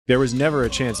there was never a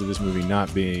chance of this movie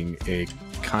not being a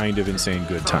kind of insane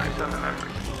good time.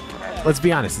 Let's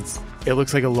be honest, it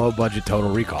looks like a low-budget Total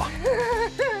Recall.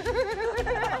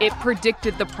 It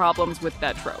predicted the problems with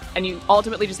that trope. And you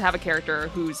ultimately just have a character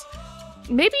who's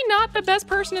maybe not the best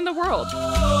person in the world.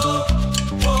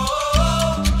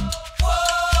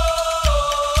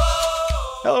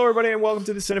 Hello, everybody, and welcome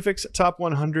to the CineFix Top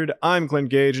 100. I'm Clint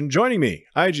Gage, and joining me,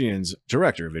 IGN's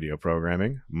Director of Video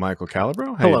Programming, Michael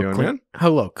Calabro. How you doing, Clint. man?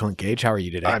 Hello, Clint Gage. How are you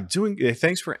today? I'm doing.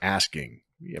 Thanks for asking.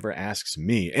 He ever asks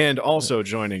me. And also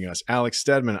joining us, Alex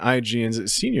Stedman,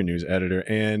 IGN's Senior News Editor,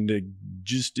 and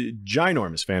just a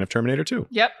ginormous fan of Terminator 2.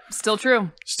 Yep, still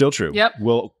true. Still true. Yep.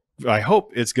 Well, I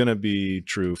hope it's going to be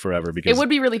true forever, because It would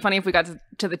be really funny if we got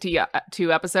to the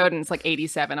T2 episode and it's like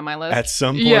 87 on my list. at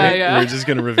some point, Yeah. we're just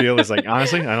going to reveal it's like,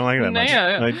 honestly, I don't like it that much.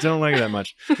 Yeah. I don't like it that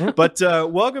much. But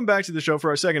welcome back to the show for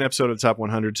our second episode of the Top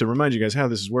 100. To remind you guys how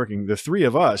this is working, the three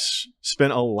of us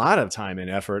spent a lot of time and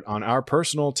effort on our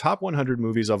personal Top 100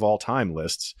 movies of all time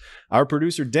lists. Our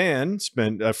producer, Dan,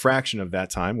 spent a fraction of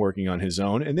that time working on his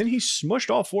own, and then he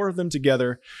smushed all four of them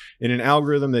together in an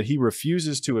algorithm that he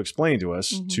refuses to explain to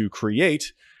us to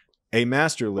create a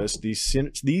master list, the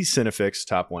CineFix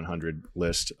Top 100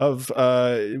 list of,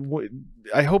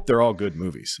 I hope they're all good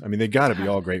movies. I mean, they got to be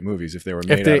all great movies if they were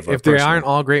made out of our If they personal- aren't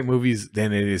all great movies,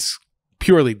 then it is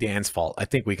purely Dan's fault. I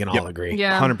think we can all agree.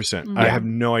 Yeah. 100%. I have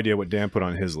no idea what Dan put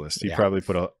on his list. He probably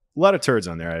put a lot of turds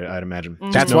on there, I'd imagine.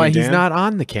 Just That's knowing why he's Dan. not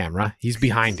on the camera. He's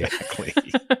behind it.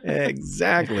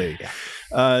 Exactly.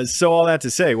 So all that to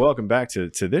say, welcome back to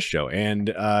this show.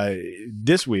 And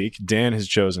this week, Dan has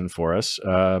chosen for us,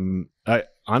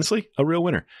 honestly, a real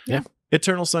winner. Yeah.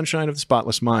 Eternal Sunshine of the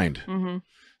Spotless Mind. Mm-hmm.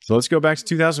 So let's go back to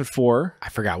 2004. I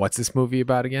forgot. What's this movie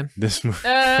about again? This movie.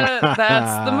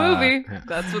 That's the movie.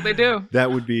 That's what they do.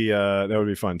 That would be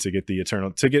fun to get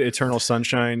Eternal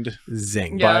Sunshine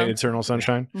Zing. by Yeah. Eternal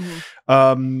Sunshine.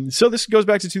 Mm-hmm. So this goes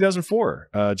back to 2004,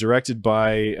 directed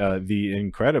by the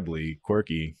incredibly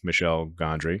quirky Michel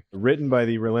Gondry, written by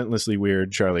the relentlessly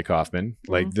weird Charlie Kaufman.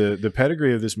 Like the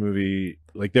pedigree of this movie,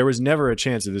 like there was never a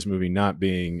chance of this movie not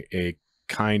being a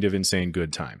kind of insane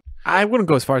good time. I wouldn't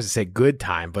go as far as to say good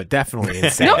time, but definitely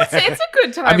insane. No, it's a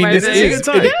good time. I mean, this think. is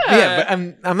a good time. Yeah,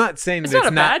 but I'm not saying It's that not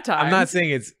it's a bad time. I'm not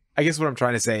saying it's. I guess what I'm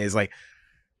trying to say is like,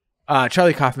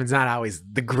 Charlie Kaufman's not always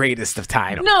the greatest of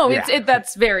time. No,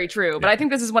 that's very true. But I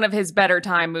think this is one of his better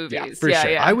time movies. Yeah, for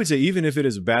sure. I would say even if it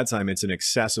is a bad time, it's an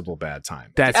accessible bad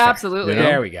time. That's fair. Absolutely. You know?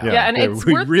 There we go. Yeah, and it's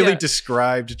we worth- really yeah.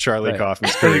 described Charlie Right.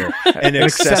 Kaufman's career. An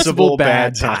accessible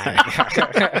bad time.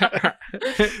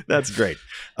 That's great.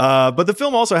 But the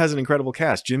film also has an incredible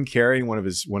cast. Jim Carrey, one of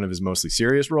his mostly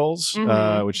serious roles,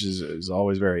 which is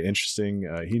always very interesting.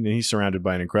 He's surrounded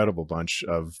by an incredible bunch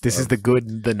of. This is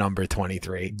the number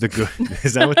 23. the good.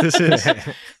 Is that what this is?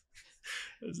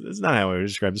 That's not how I would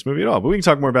describe this movie at all. But we can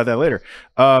talk more about that later.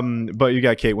 But you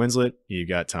got Kate Winslet, you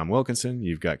got Tom Wilkinson,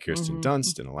 you've got Kirsten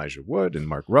Dunst and Elijah Wood and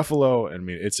Mark Ruffalo. I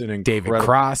mean, it's an incredible.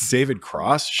 David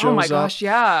Cross shows up. Oh my gosh,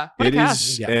 yeah. What a It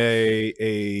cast. is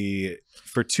a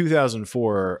for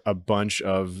 2004 a bunch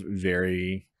of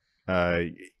very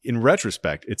in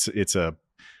retrospect it's a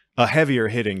heavier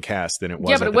hitting cast than it was.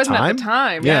 Yeah, but at it wasn't the time. at the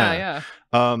time. Yeah.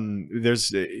 Yeah.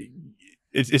 There's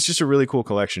it's just a really cool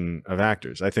collection of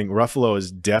actors. I think Ruffalo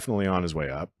is definitely on his way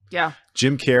up. Yeah.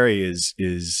 Jim Carrey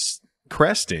is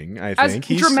cresting. I As think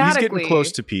he's dramatically. getting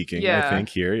close to peaking. Yeah. I think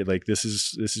here, like this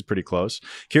is pretty close.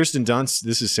 Kirsten Dunst,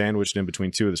 this is sandwiched in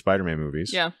between two of the Spider-Man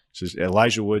movies. Yeah. Just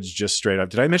Elijah Wood's just straight up.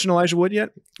 Did I mention Elijah Wood yet?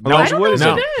 No. Elijah Wood is I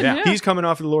in don't it. know if you did, He's coming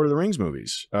off of the Lord of the Rings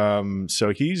movies.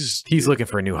 So he's looking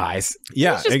for new highs.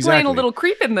 yeah, He's just exactly. playing a little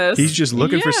creep in this. He's just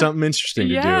looking for Yeah. something interesting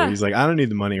to Yeah. do. He's like, I don't need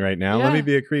the money right now. Let Yeah. me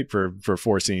be a creep for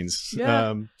 4 scenes.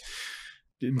 Yeah.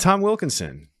 Tom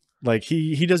Wilkinson, like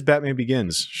he does Batman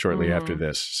Begins shortly after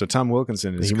this. So Tom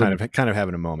Wilkinson is He kind of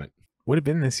having a moment. Would have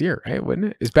been this year, right?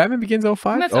 Wouldn't it? Is Batman Begins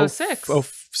 05? That's 06.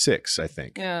 06, I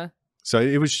think. Yeah. So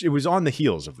it was on the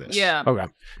heels of this. Yeah. Okay.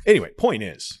 Anyway, point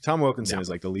is, Tom Wilkinson is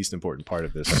like the least important part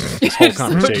of this whole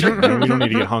conversation. We don't need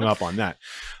to get hung up on that.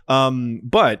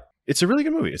 But it's a really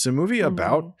good movie. It's a movie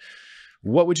about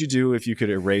what would you do if you could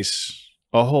erase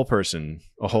a whole person,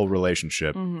 a whole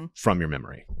relationship from your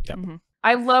memory. Yep.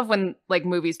 I love when like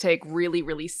movies take really,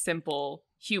 really simple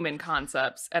human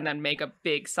concepts and then make a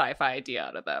big sci-fi idea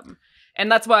out of them. And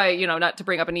that's why, not to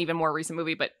bring up an even more recent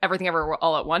movie, but Everything Ever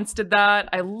All at Once did that.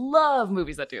 I love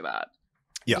movies that do that.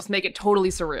 Yeah. Just make it totally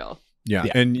surreal. Yeah.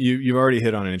 And you've already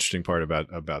hit on an interesting part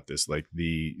about this, like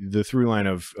the through line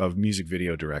of music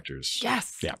video directors.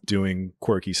 Yes. Yeah. Doing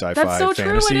quirky sci-fi That's so true. I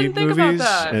fantasy didn't think about movies.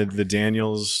 that. The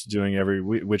Daniels doing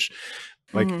which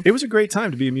Like it was a great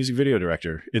time to be a music video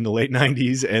director in the late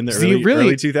 90s and the See,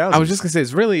 early 2000s. I was just gonna say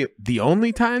it's really the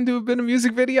only time to have been a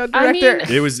music video director. I mean, I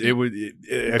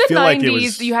the feel 90s, like it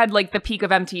was. you had like the peak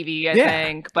of MTV, I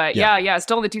think. But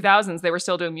still in the 2000s, they were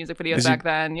still doing music videos back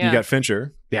then. Yeah. You got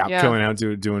Fincher Yeah. going out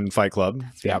doing Fight Club.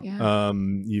 Yeah.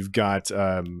 You've got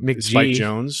McG. Spike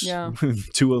Jones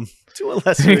to a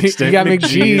lesser extent. You got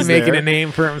McG is making there, a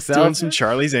name for himself. doing some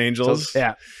Charlie's Angels.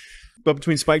 Yeah. But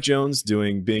between Spike Jones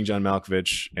doing Being John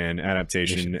Malkovich and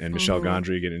Adaptation and Michel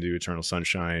Gondry getting to do Eternal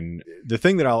Sunshine, the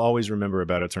thing that I'll always remember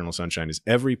about Eternal Sunshine is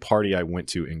every party I went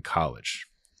to in college.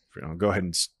 I'll go ahead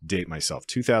and date myself,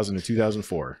 2000 to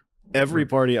 2004. Every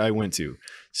party I went to,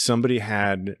 somebody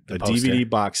had a DVD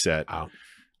box set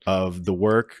of the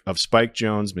work of Spike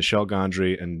Jonze, Michel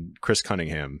Gondry, and Chris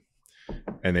Cunningham.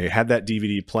 And they had that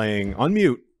DVD playing on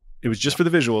mute. It was just for the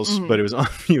visuals, but it was on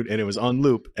mute and it was on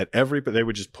loop at but they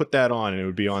would just put that on and it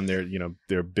would be on their,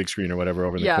 their big screen or whatever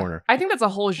over in the corner. I think that's a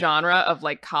whole genre of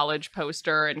like college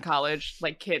poster and college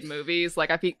like kid movies.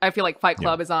 Like I feel like Fight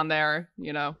Club is on there,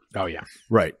 Oh yeah.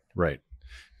 Right.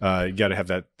 You got to have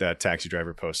that Taxi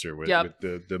Driver poster with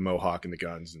the mohawk and the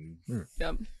guns and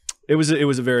it was a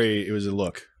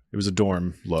look. It was a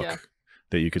dorm look.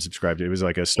 That you could subscribe to. It was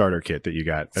like a starter kit that you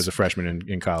got as a freshman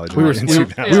in college. We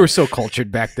were so cultured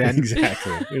back then.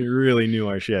 Exactly. We really knew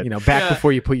our shit. Back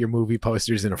before you put your movie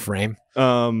posters in a frame.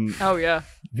 Oh yeah.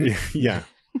 Yeah.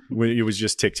 When it was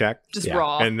just Tic Tac. Just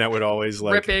raw. And that would always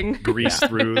like ripping. Grease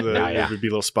through there would be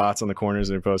little spots on the corners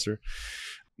of the poster.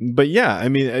 But yeah, I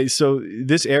mean, so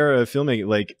this era of filmmaking,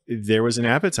 like there was an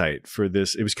appetite for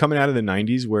this. It was coming out of the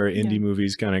 90s where indie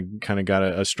movies kind of got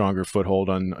a stronger foothold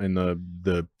in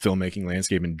the filmmaking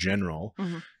landscape in general.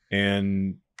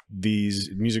 And these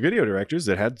music video directors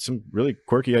that had some really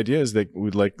quirky ideas that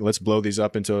would like, let's blow these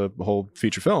up into whole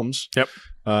feature films.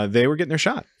 They were getting their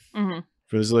shot.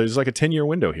 There's like a 10-year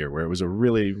window here where it was a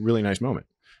really, really nice moment.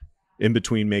 In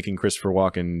between making Christopher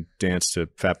Walken dance to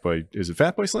Fatboy, is it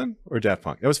Fatboy Slim or Daft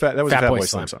Punk? That was a Fatboy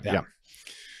Slim song. Yeah.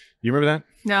 You remember that?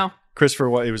 No.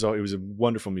 Christopher, it was a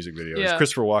wonderful music video. It was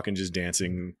Christopher Walken just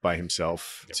dancing by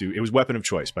himself it was Weapon of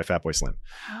Choice by Fatboy Slim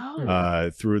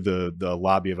through the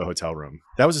lobby of a hotel room.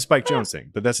 That was a Spike Jonze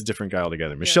thing, but that's a different guy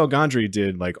altogether. Michel Gondry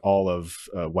did like all of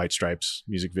White Stripes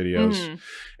music videos.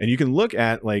 And you can look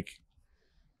at like,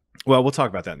 well, we'll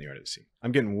talk about that in the art of the scene.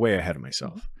 I'm getting way ahead of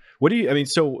myself. What do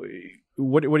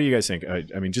you guys think?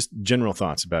 I mean, just general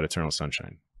thoughts about Eternal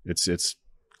Sunshine. It's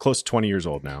close to 20 years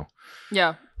old now.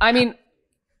 Yeah. I mean,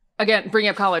 again, bringing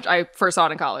up college, I first saw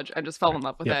it in college. I just fell in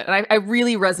love with it. And I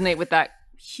really resonate with that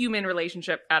human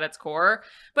relationship at its core.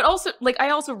 But also, like, I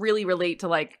also really relate to,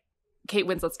 like, Kate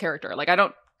Winslet's character. Like, I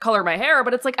don't color my hair,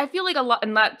 but it's like, I feel like a lot,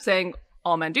 and not saying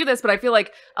all men do this, but I feel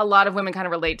like a lot of women kind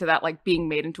of relate to that, like being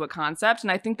made into a concept.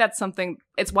 And I think that's something,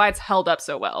 it's why it's held up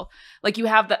so well. Like you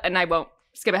have and I won't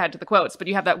skip ahead to the quotes, but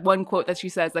you have that one quote that she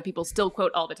says that people still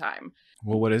quote all the time.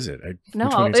 Well, what is it? Which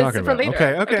one are you talking about?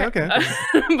 Later. Okay.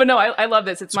 But no, I love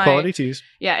this. It's my quality tease.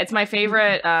 Yeah, it's my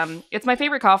favorite. It's my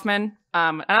favorite Kaufman.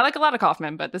 And I like a lot of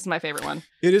Kaufman, but this is my favorite one.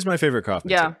 It is my favorite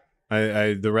Kaufman. Yeah.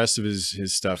 Too. The rest of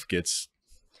his stuff gets,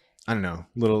 I don't know,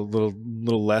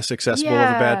 little less accessible of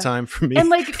a bad time for me. And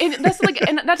like, that's like,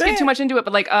 and not to get too much into it,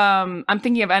 but like, I'm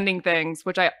thinking of ending things,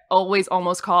 which I always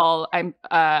almost call,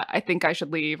 I think I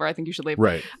should leave, or I think you should leave.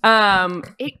 Right.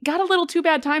 It got a little too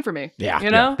bad time for me. Yeah. You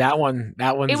know, that one.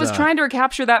 It was trying to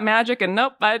recapture that magic, and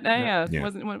nope,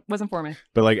 it wasn't for me.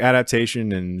 But like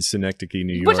Adaptation and Synecdoche,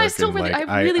 New York, which I still really, like,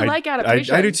 I really like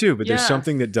Adaptation. I do too, but there's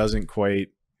something that doesn't quite.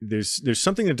 There's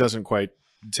something that doesn't quite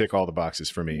tick all the boxes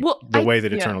for me, the way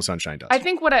that Eternal Sunshine does. I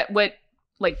think what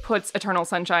like puts Eternal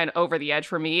Sunshine over the edge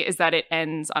for me is that it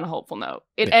ends on a hopeful note.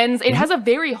 It has a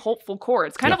very hopeful core.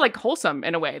 It's kind of like wholesome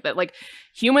in a way that like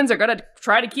humans are going to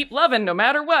try to keep loving no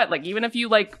matter what. Like even if you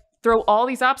like throw all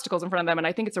these obstacles in front of them. And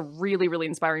I think it's a really, really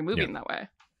inspiring movie in that way.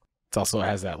 It also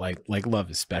has that like love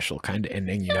is special kind of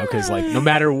ending, you know, because like no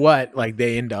matter what, like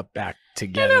they end up back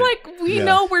together. And they're like, we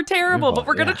know we're terrible, but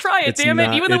we're gonna try it. Damn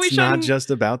it! Even though we shouldn't. It's not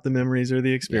just about the memories or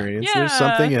the experience. There's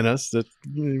something in us that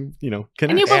you know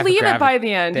can. And you believe it by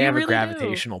the end. They have really a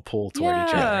gravitational pull toward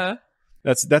each other.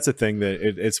 That's a thing that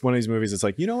it's one of these movies. It's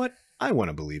like, you know what? I want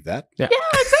to believe that. Yeah,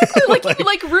 exactly. Like you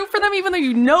like root for them even though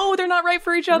you know they're not right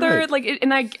for each other. Right. Like,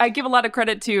 and I give a lot of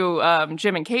credit to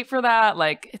Jim and Kate for that.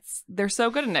 Like, they're so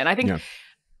good in it. And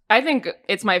I think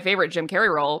it's my favorite Jim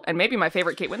Carrey role, and maybe my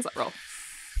favorite Kate Winslet role.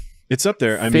 It's up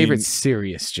there. Favorite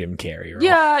serious Jim Carrey role.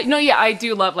 Yeah, I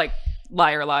do love like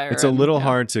Liar Liar. It's a little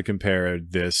hard to compare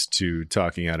this to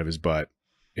talking out of his butt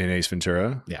in Ace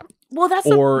Ventura. Yeah. Well, that's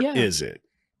is it?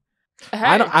 Hey.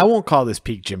 I won't call this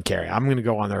peak Jim Carrey. I'm going to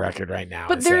go on the record right now.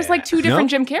 But there's like two different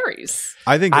Jim Carreys.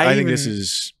 I think this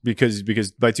is because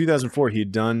by 2004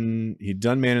 he'd done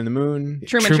Man in the Moon,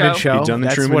 Truman Show. He'd done the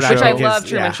Truman Show, which I love.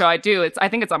 Truman Show. I do. I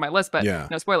think it's on my list, but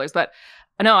no spoilers. But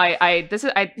no,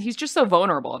 he's just so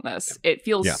vulnerable in this. It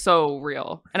feels so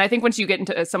real. And I think once you get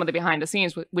into some of the behind the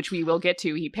scenes, which we will get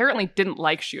to, he apparently didn't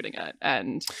like shooting it,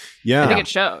 and I think it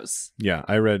shows. Yeah,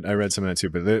 I read some of that too.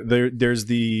 But there's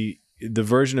the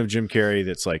version of Jim Carrey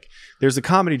that's like, there's the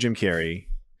comedy Jim Carrey,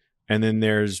 and then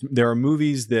there are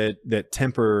movies that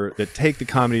take the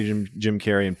comedy Jim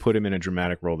Carrey and put him in a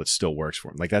dramatic role that still works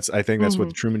for him. Like I think that's what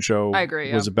the Truman Show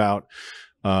was about.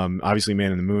 Obviously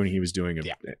Man in the Moon, he was doing an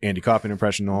Andy Kaufman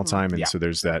impression the whole time, and so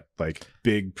there's that like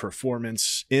big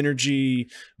performance energy,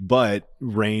 but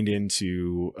reined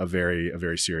into a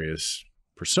very serious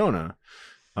persona.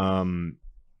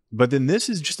 But then this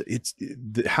is just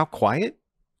how quiet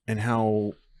and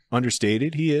how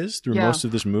understated he is through most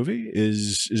of this movie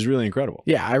is really incredible.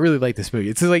 Yeah, I really like this movie.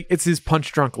 It's his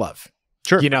Punch Drunk Love.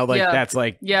 Sure. You know, that's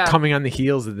like coming on the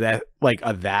heels of that, like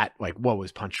what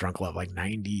was Punch Drunk Love? Like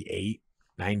 98,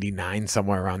 99,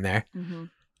 somewhere around there. Mm-hmm.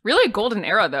 Really a golden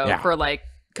era though for like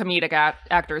comedic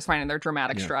actors finding their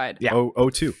dramatic stride. Yeah.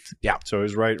 02. Yeah. So it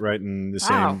was right in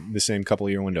the same couple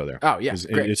year window there. Oh yeah.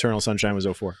 Eternal Sunshine was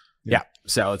 04. Yeah.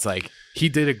 So it's like he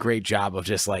did a great job of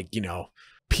just like, you know,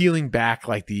 peeling back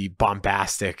like the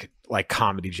bombastic like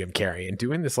comedy Jim Carrey and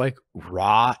doing this like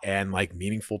raw and like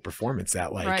meaningful performance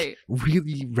that like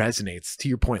really resonates, to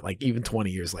your point, like even 20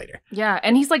 years later. Yeah,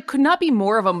 and he's like could not be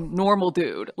more of a normal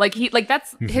dude. Like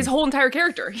that's his whole entire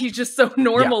character. He's just so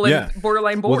normal and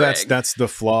borderline boring. Well, that's the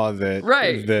flaw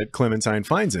that Clementine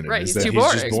finds in him. Right, is he's that too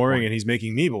boring. He's just boring and he's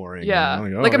making me boring. Yeah,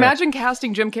 like imagine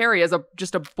casting Jim Carrey as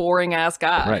just a boring ass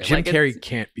guy. Right, Jim Carrey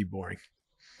can't be boring.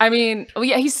 I mean,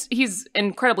 he's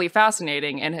incredibly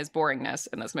fascinating in his boringness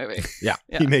in this movie. Yeah.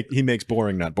 He makes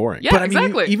boring not boring. Yeah, but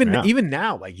exactly. I mean, even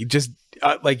now, like he just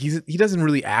he doesn't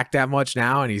really act that much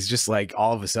now, and he's just like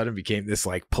all of a sudden became this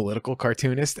like political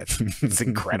cartoonist. That's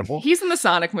incredible. He's in the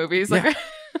Sonic movies, like.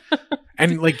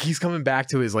 And like he's coming back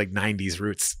to his like 90s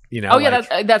roots, you know. Oh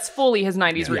yeah, that's fully his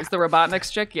 90s roots. The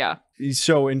Robotnik's chick,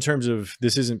 So in terms of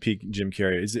this isn't peak Jim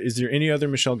Carrey. Is there any other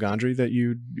Michel Gondry that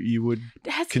you would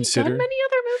consider? Has he done many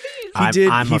other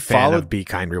movies? I'm a fan of Be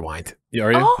Kind Rewind.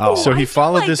 Are you? Oh, so he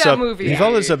followed this up. Movie. He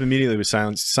followed this up immediately with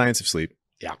Science of Sleep.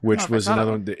 Yeah, which was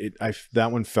another one.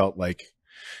 That one felt like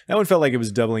it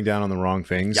was doubling down on the wrong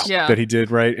things that he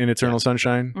did right in Eternal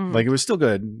Sunshine. Mm-hmm. Like it was still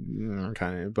good,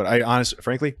 kind of. But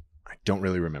frankly, I don't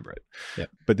really remember it. Yeah.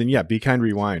 But then Be Kind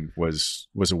Rewind was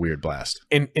a weird blast.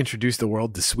 And introduced the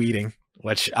world to Sweeting,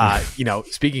 which you know,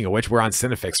 speaking of which, we're on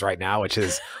CineFix right now, which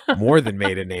has more than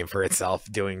made a name for itself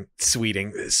doing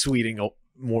Sweeting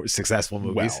more successful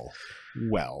movies.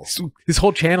 Well, this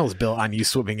whole channel is built on you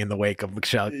swimming in the wake of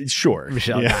Michel. Sure,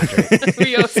 Michel Gondry.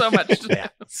 We owe so much.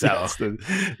 So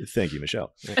thank you,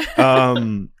 Michel.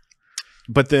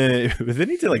 But then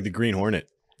he did like the Green Hornet.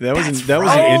 That was an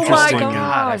interesting. Oh my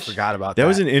God, I forgot about that. That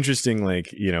was an interesting,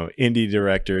 like, you know, indie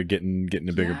director getting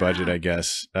a bigger budget, I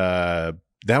guess. That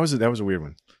was a weird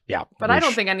one. Yeah, but I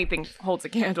don't think anything holds a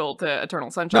candle to Eternal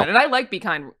Sunshine, and I like Be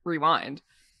Kind Rewind.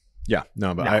 Yeah,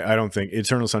 but I don't think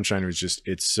Eternal Sunshine was just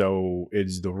it's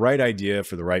the right idea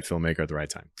for the right filmmaker at the right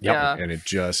time. Yeah, and it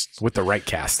just with the right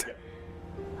cast.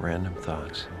 Random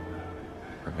thoughts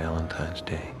for Valentine's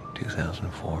Day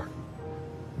 2004.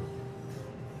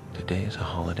 Today is a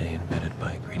holiday invented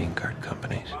by greeting card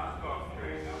companies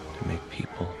to make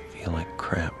people feel like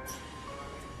crap.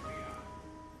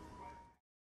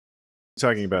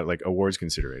 Talking about like awards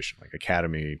consideration, like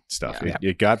Academy stuff.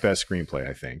 It got Best Screenplay,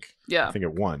 I think. Yeah. I think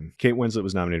it won. Kate Winslet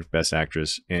was nominated for Best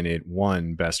Actress, and it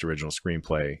won Best Original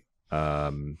Screenplay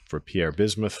for Pierre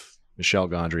Bismuth, Michel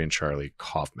Gondry, and Charlie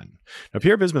Kaufman. Now,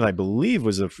 Pierre Bismuth, I believe,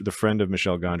 was the friend of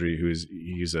Michel Gondry,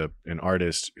 he's an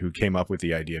artist who came up with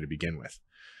the idea to begin with.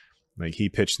 Like he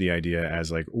pitched the idea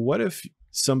as like, what if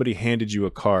somebody handed you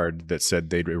a card that said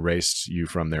they'd erased you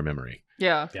from their memory?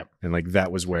 Yeah. Yep. And like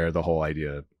that was where the whole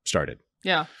idea started.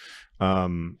 Yeah.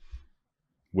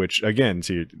 Which again,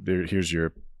 here's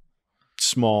your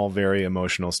small, very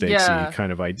emotional, stakesy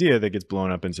kind of idea that gets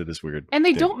blown up into this weird. And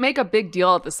they don't make a big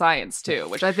deal at the science too,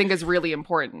 which I think is really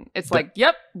important. It's like,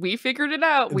 yep, we figured it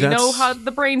out. We know how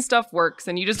the brain stuff works,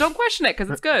 and you just don't question it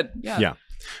because it's good. Yeah. Yeah.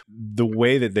 The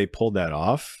way that they pulled that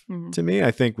off to me, I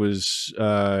think was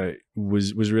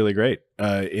really great.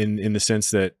 In the sense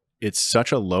that it's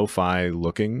such a lo-fi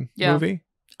looking movie.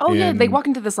 Oh yeah, they walk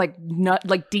into this like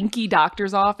dinky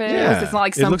doctor's office. Yeah. It's not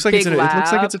like some big lab. It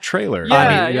looks like it's a trailer.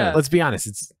 Yeah, Let's be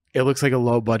honest. It looks like a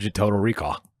low budget Total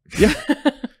Recall. Yeah.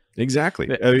 Exactly.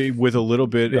 With a litlittle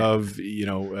bit of,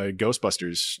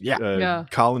 Ghostbusters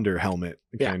colander helmet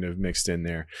kind of mixed in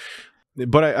there.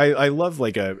 But I love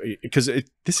because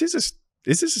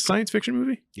is this a science fiction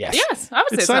movie? Yes, I would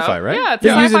it's say sci-fi, so. right? Yeah, it's a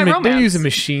sci-fi romance. They're using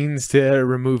machines to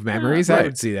remove memories. Right. I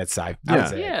would see that sci-fi.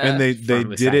 And they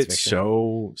did it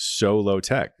so low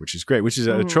tech, which is great, which is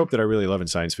a trope that I really love in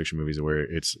science fiction movies where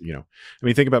it's,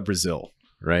 think about Brazil,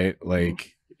 right?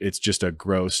 Like it's just a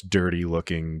gross, dirty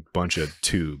looking bunch of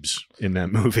tubes in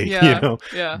that movie,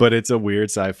 but it's a weird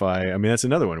sci-fi. I mean, that's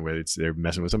another one where they're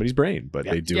messing with somebody's brain, but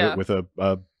they do it with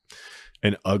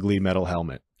an ugly metal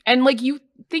helmet. And like you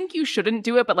think you shouldn't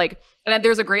do it, but like, and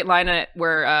there's a great line in it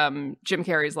where Jim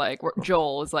Carrey's like, where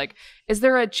Joel is like, "Is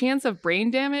there a chance of brain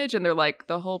damage?" And they're like,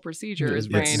 "The whole procedure is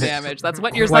brain damage. That's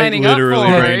what you're signing up for."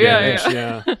 Brain damage.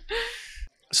 Yeah.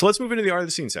 So let's move into the art of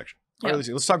the scene section.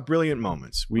 Let's talk brilliant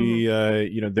moments. We,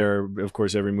 there are, of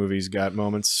course, every movie's got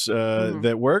moments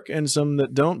that work and some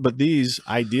that don't. But these,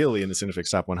 ideally, in the CineFix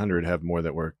Top 100, have more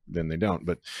that work than they don't.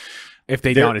 But if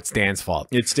they don't, it's Dan's fault.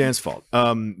 It's Dan's fault.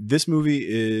 This movie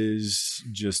is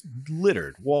just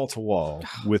littered wall to wall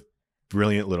with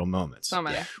brilliant little moments. So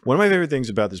many. One of my favorite things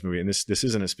about this movie, and this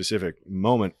isn't a specific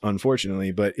moment,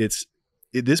 unfortunately, but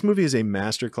this movie is a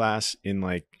masterclass in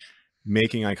like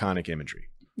making iconic imagery.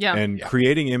 And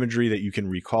creating imagery that you can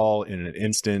recall in an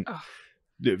instant,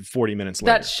 40 minutes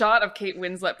later. That shot of Kate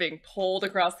Winslet being pulled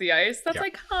across the ice, that's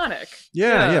iconic.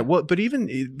 Yeah. Well, but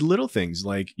even little things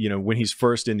like, when he's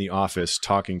first in the office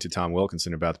talking to Tom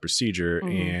Wilkinson about the procedure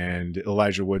and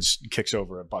Elijah Woods kicks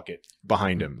over a bucket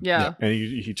behind him. Yeah. And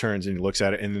he turns and he looks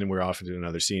at it and then we're off into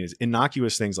another scene. It's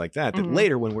innocuous things like that, that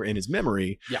later when we're in his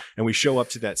memory and we show up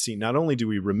to that scene, not only do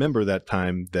we remember that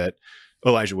time that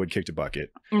Elijah Wood kicked a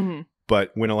bucket,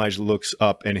 but when Elijah looks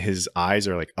up and his eyes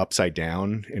are like upside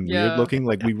down and weird looking,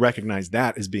 like we recognize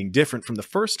that as being different from the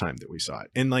first time that we saw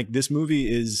it. And like this movie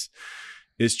is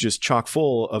just chock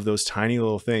full of those tiny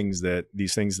little things that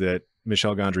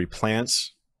Michel Gondry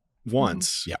plants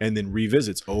once and then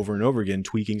revisits over and over again,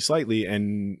 tweaking slightly.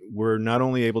 And we're not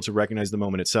only able to recognize the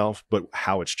moment itself, but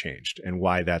how it's changed and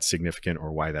why that's significant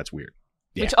or why that's weird.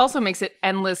 Which also makes it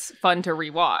endless fun to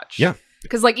rewatch. Yeah.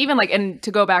 Because like even like, and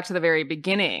to go back to the very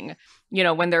beginning,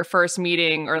 when they're first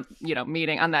meeting or,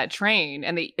 meeting on that train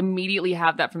and they immediately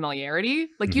have that familiarity,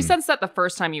 like you sense that the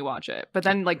first time you watch it, but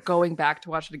then like going back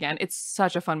to watch it again, it's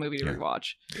such a fun movie to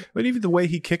rewatch. But even the way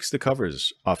he kicks the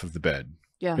covers off of the bed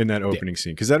in that opening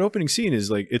scene, because that opening scene is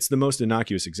like, it's the most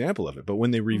innocuous example of it. But when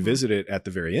they revisit it at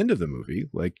the very end of the movie,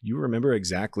 like you remember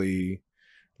exactly,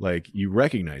 like you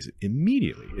recognize it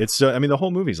immediately. It's, the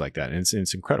whole movie's like that. And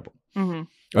it's incredible.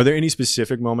 Are there any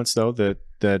specific moments though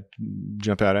that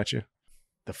jump out at you?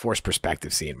 The forced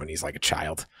perspective scene when he's like a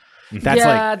child. That's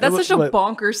such a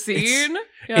bonkers scene.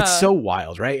 It's so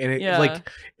wild, right? And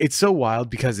it's so wild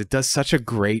because it does such a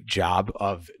great job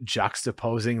of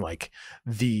juxtaposing like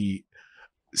the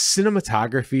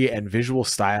cinematography and visual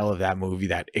style of that movie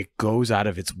that it goes out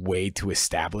of its way to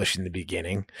establish in the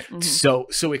beginning. So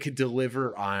it could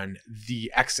deliver on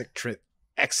the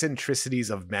eccentricities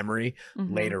of memory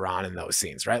later on in those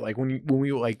scenes, right? Like when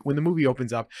the movie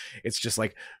opens up, it's just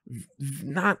like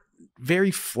not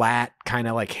very flat, kind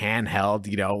of like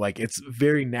handheld, like it's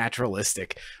very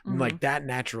naturalistic. Like that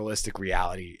naturalistic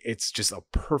reality, it's just a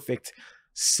perfect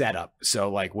setup. So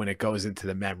like when it goes into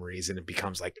the memories and it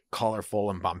becomes like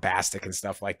colorful and bombastic and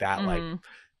stuff like that, like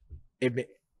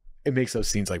it makes those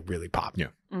scenes like really pop.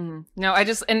 No,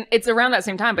 and it's around that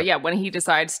same time, but when he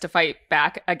decides to fight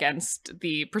back against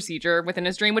the procedure within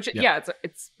his dream, which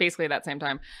it's basically that same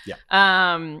time.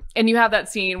 And you have that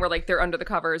scene where like they're under the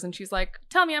covers and she's like,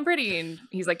 "Tell me I'm pretty," and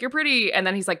he's like, "You're pretty," and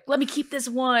then he's like, "Let me keep this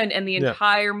one," and the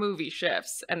entire movie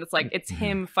shifts, and it's like it's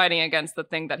him fighting against the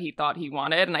thing that he thought he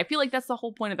wanted, and I feel like that's the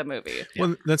whole point of the movie.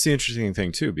 Well, that's the interesting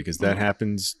thing too, because that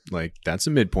happens like that's a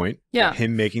midpoint.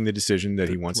 Him making the decision that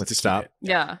he wants it to stop.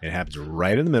 It happens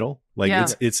right in the middle.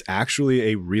 Like it's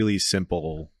actually a really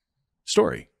simple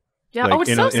story. Like, it's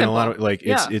so simple. In a lot of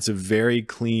it's a very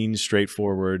clean,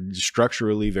 straightforward,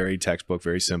 structurally very textbook,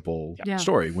 very simple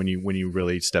story when you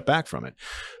really step back from it.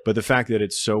 But the fact that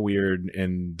it's so weird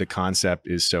and the concept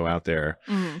is so out there,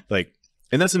 like,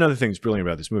 and that's another thing that's brilliant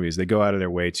about this movie is they go out of their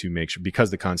way to make sure,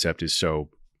 because the concept is so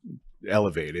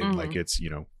elevated, like it's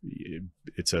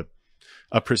it's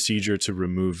a procedure to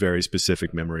remove very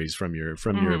specific memories from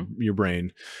your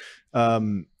brain.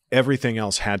 Everything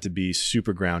else had to be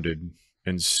super grounded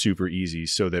and super easy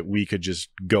so that we could just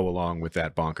go along with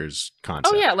that bonkers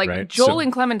concept. Right? Joel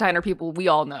and Clementine are people we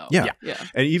all know. Yeah.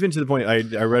 And even to the point,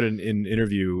 I read an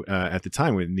interview at the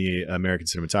time with the American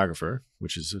Cinematographer,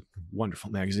 which is a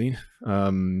wonderful magazine.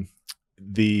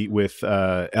 with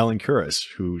Ellen Kuras,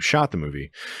 who shot the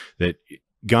movie, that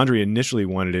Gondry initially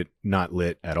wanted it not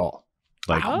lit at all,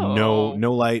 like no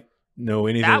light, no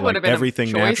anything, That would like have been a everything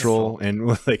choice. natural, and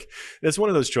like that's one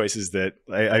of those choices that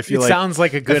I feel It like sounds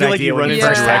like a good I feel like idea you when run you into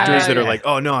first have directors it. that are Yeah. like,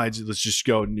 oh no, let's just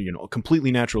go,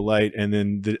 completely natural light, and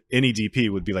then any DP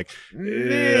would be like,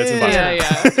 that's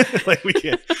impossible. Yeah. Like we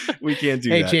can't do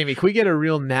Hey, that. Jamie, can we get a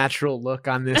real natural look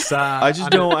on this? I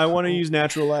just don't. I want to use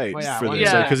natural light Well, yeah, for I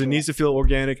this wanna- because it needs to feel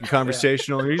organic and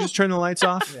conversational. You just turn the lights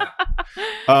off.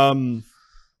 Yeah.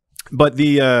 But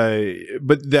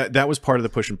that was part of the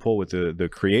push and pull with the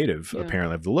creative,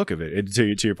 apparently, of the look of it.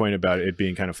 To your point about it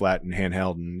being kind of flat and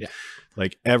handheld, and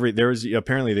like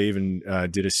apparently they even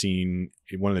did a scene,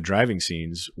 one of the driving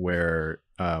scenes, where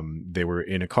they were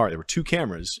in a car. There were two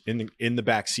cameras in the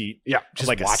back seat. Yeah, just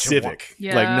like a watching Civic,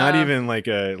 one. like not Yeah. even like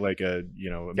a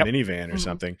minivan or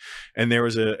something. And there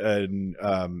was an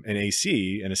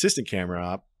AC, an assistant camera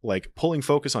op, like pulling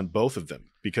focus on both of them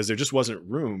because there just wasn't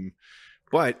room.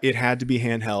 But it had to be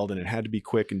handheld and it had to be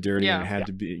quick and dirty and it had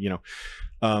to be,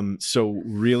 so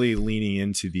really leaning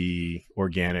into the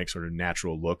organic sort of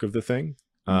natural look of the thing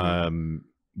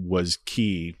was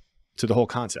key to the whole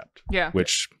concept. Yeah.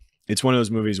 Which it's one of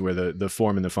those movies where the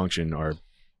form and the function are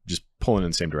just pulling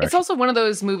in the same direction. It's also one of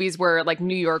those movies where like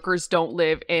New Yorkers don't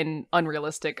live in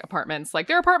unrealistic apartments. Like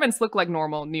their apartments look like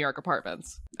normal New York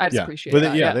apartments. I just appreciate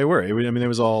that. They were. It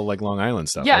was all like Long Island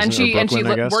stuff. Yeah, and wasn't it? Or she Brooklyn,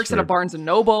 I guess, works at or- a Barnes and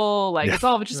Noble. Like it's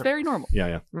all just very normal.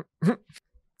 Yeah.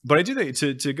 But I do think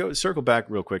to go circle back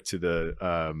real quick to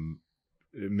the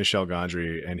Michel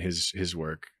Gondry and his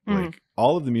work, like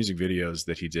all of the music videos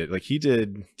that he did. Like he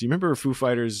did. Do you remember Foo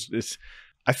Fighters?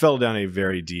 I fell down a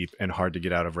very deep and hard to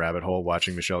get out of rabbit hole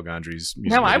watching Michel Gondry's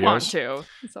music No, videos. I want to.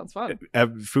 It sounds fun.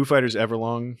 Foo Fighters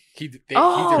Everlong. He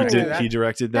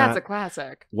Directed that. That's a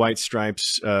classic. White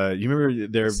Stripes. You remember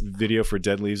their video for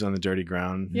Dead Leaves on the Dirty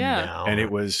Ground? Yeah. No. And it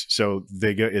was so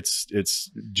they go. It's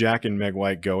Jack and Meg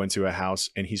White go into a house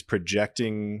and he's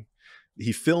projecting.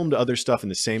 He filmed other stuff in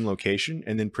the same location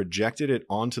and then projected it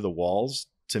onto the walls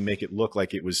to make it look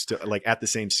like it was like at the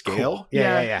same scale. Cool.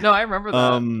 Yeah. No, I remember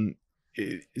that.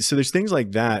 So there's things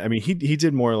like that. I mean, he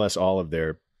did more or less all of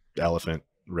their Elephant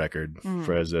record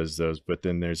for as those, but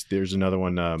then there's another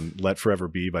one, Let Forever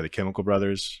Be by the Chemical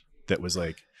Brothers, that was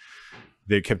like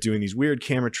they kept doing these weird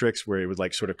camera tricks where it would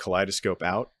like sort of kaleidoscope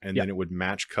out and then it would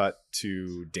match cut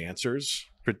to dancers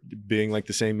being like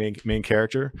the same main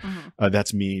character.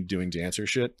 That's me doing dancer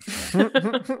shit.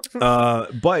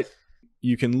 But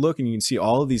you can look and you can see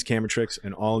all of these camera tricks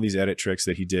and all of these edit tricks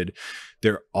that he did.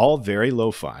 They're all very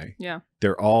lo-fi. Yeah.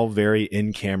 They're all very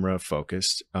in-camera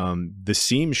focused. The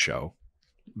seams show,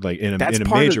 like in a part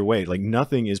major way. Like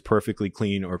nothing is perfectly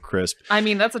clean or crisp. I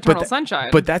mean, that's Eternal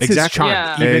Sunshine. But that's his charm.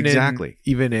 Yeah.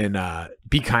 Even in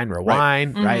Be Kind,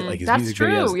 Rewind, right? Like his That's music true,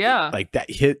 videos. yeah. Like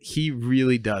that he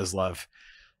really does love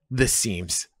the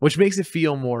seams, which makes it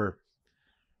feel more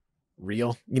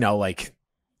real, like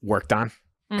worked on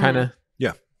kind of.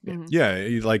 Yeah,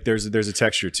 like there's a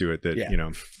texture to it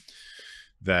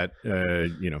that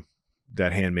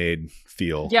that handmade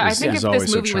feel. Yeah, is, I think is if always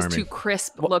this movie so was charming. too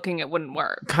crisp looking, it wouldn't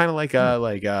work. Kind of like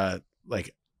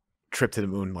like Trip to the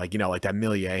Moon, like that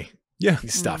Millier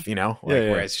stuff,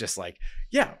 where it's just like,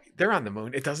 they're on the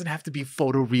moon. It doesn't have to be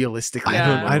photorealistically.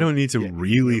 I don't need to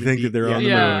really think that they're on the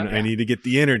moon. Yeah. I need to get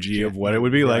the energy of what it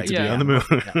would be like to be on the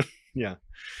moon. Yeah.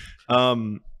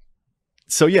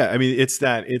 So yeah, I mean, it's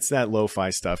that lo-fi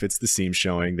stuff. It's the seam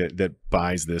showing that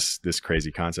buys this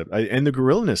crazy concept, and the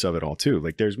guerrillaness of it all too.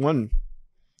 Like there's one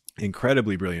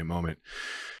incredibly brilliant moment.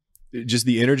 Just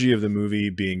the energy of the movie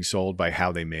being sold by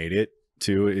how they made it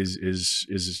too is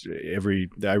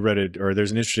I read it, or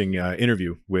there's an interesting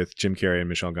interview with Jim Carrey and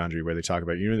Michel Gondry where they talk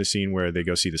about, the scene where they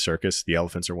go see the circus, the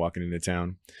elephants are walking into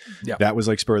town. Yeah. That was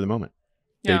like spur of the moment.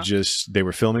 Yeah. They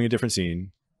were filming a different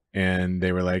scene and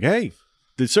they were like, hey,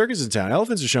 the circus is in town,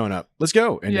 elephants are showing up, let's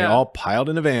go. And they all piled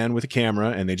in a van with a camera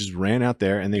and they just ran out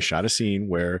there and they shot a scene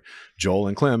where Joel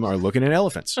and Clem are looking at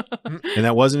elephants. And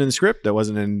that wasn't in the script, that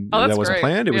wasn't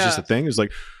planned, it was just a thing. It was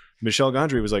like Michel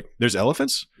Gondry was like, there's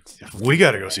elephants, we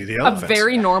got to go see the elephants. A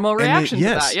very normal reaction to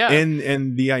that. Yeah.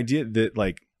 And the idea that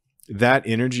like that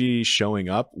energy showing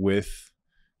up with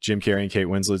Jim Carrey and Kate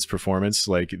Winslet's performance,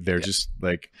 like they're just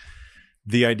like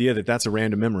the idea that that's a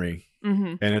random memory.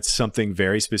 And it's something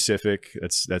very specific.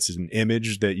 That's an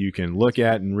image that you can look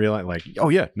at and realize, like, oh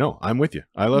yeah, no, I'm with you.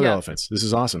 I love elephants. This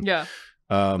is awesome. Yeah,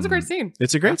 it's a great scene.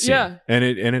 It's a great scene. Yeah, and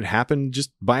it happened just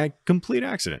by a complete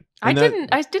accident. And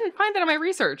I didn't find that in my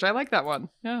research. I like that one.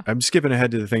 Yeah, I'm skipping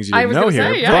ahead to the things you didn't know here.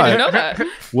 Say, I didn't know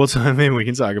that. Maybe we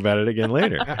can talk about it again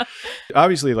later.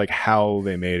 Obviously, like how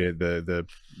they made it, the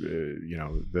you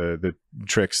know, the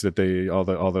tricks that all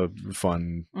the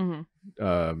fun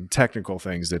technical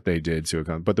things that they did to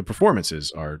account, but the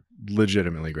performances are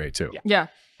legitimately great too. Yeah.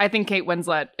 I think Kate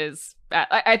Winslet is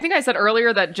I think I said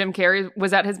earlier that Jim Carrey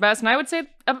was at his best, and I would say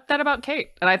that about Kate.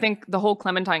 And I think the whole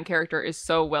Clementine character is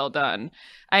so well done.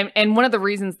 And one of the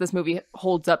reasons this movie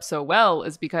holds up so well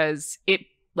is because it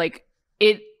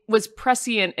was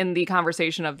prescient in the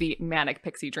conversation of the manic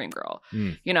pixie dream girl.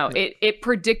 You know, it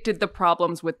predicted the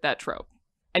problems with that trope.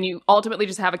 And you ultimately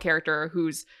just have a character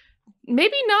who's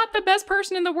maybe not the best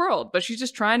person in the world, but she's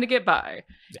just trying to get by.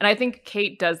 And I think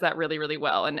Kate does that really, really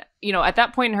well. And, you know, at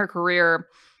that point in her career,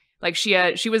 like she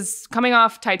was coming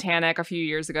off Titanic a few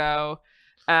years ago.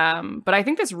 But I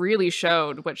think this really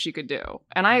showed what she could do.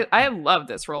 And I love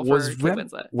this role for Kate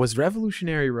Winslet. Was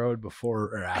Revolutionary Road before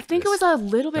or after I think this? it was a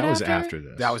little bit That was after. after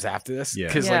this. That was after this? Yeah.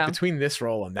 Because Yeah. like between this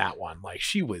role and that one, like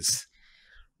she was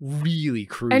really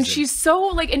cruising. And she's so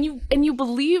like, and you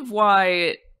believe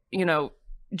why, you know,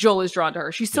 Joel is drawn to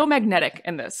her. She's so magnetic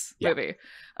in this movie.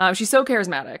 She's so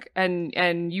charismatic,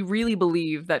 and you really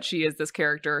believe that she is this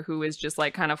character who is just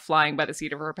like kind of flying by the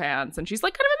seat of her pants, and she's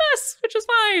like kind of a mess, which is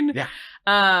fine.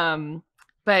 Yeah.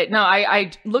 But no,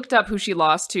 I looked up who she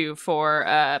lost to for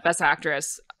Best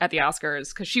Actress at the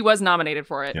Oscars because she was nominated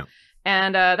for it. Yeah.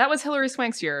 And that was Hilary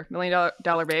Swank's year, $1 Million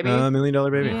Baby. $1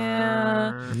 Million Baby.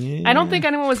 Yeah. I don't think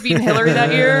anyone was beating Hillary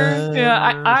that year.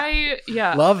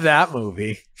 Yeah, Love that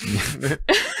movie.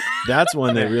 That's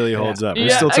one that really holds up. We're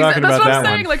Yeah, still talking that's about what that I'm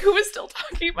saying. one. Like, who is still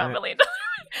talking about $1 Million?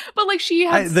 But like, she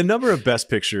has The number of Best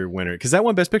Picture winner, because that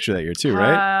won Best Picture that year too,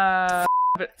 right?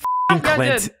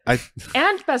 Clint.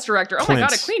 And Best Director. Oh my God, it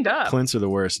Clint's- cleaned up. Clint's are the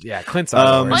worst. Yeah, Clint's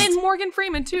Um, the worst. And Morgan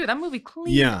Freeman too. That movie cleaned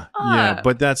Yeah, up. yeah,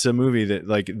 but that's a movie that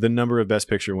like the number of Best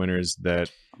Picture winners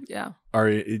that Yeah. are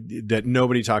that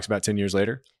nobody talks about 10 years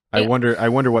later. I It-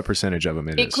 wonder what percentage of them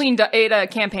it It is. cleaned up. It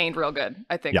campaigned real good,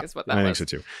 I think, Yeah, is what that I was. think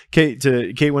so too. Kate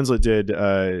Winslet did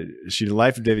she did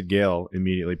Life of David Gale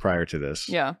immediately prior to this.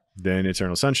 Yeah. Then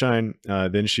Eternal Sunshine.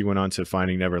 Then she went on to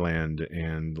Finding Neverland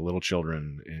and Little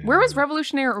Children. And Where was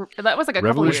Revolutionary? That was like a couple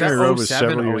Revolutionary years. Road was 07,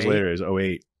 several years 08. later. It was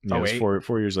 08. Yeah, it was 08.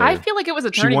 four years later. I feel like it was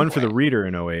a she turning won point. for The Reader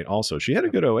in 08 also. She had a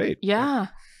good 08. Yeah.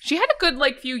 She had a good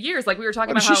like few years. Like we were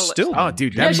talking I mean, about she's how still Oh,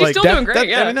 dude, Yeah, that she's still doing great, I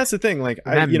yeah. mean, that's the thing. Like,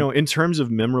 you know, in terms of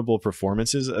memorable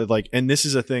performances, like, and this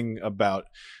is a thing about,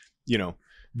 you know,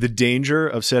 the danger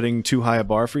of setting too high a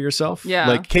bar for yourself. Yeah.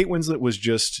 Like, Kate Winslet was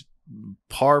just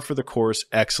par for the course,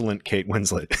 excellent Kate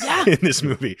Winslet in this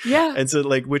movie. Yeah. And so,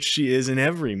 like, which she is in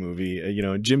every movie. You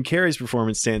know, Jim Carrey's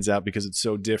performance stands out because it's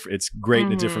so different. It's great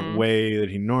in a different way that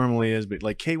he normally is. But,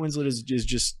 like, Kate Winslet is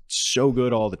just so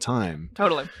good all the time.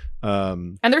 Totally.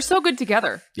 And they're so good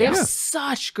together. They have Yeah.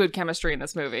 such good chemistry in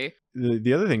this movie.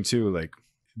 The other thing, too, like,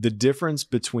 the difference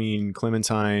between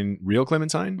Clementine, real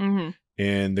Clementine, Mm-hmm.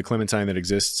 and the Clementine that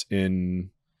exists in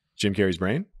Jim Carrey's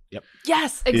brain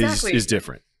Yes, exactly. is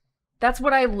different. That's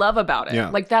what I love about it. Yeah.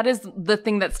 Like that is the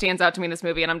thing that stands out to me in this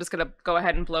movie. And I'm just gonna go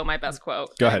ahead and blow my best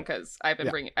quote. Go ahead. Because I've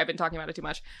been talking about it too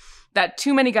much. That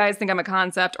too many guys think I'm a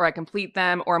concept, or I complete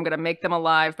them, or I'm gonna make them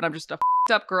alive, but I'm just a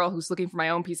f***ed up girl who's looking for my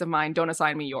own peace of mind. Don't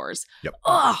assign me yours. Yep.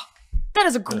 Ugh, that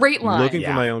is a great line. Looking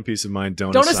for my own peace of mind.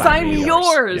 Don't assign me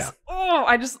yours. Yeah. Oh,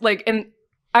 I just like, and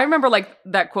I remember like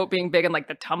that quote being big in like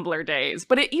the Tumblr days,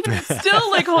 but it even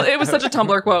still like it was such a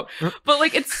Tumblr quote, but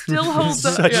like it still holds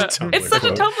up. Such a Yeah. Tumblr It's such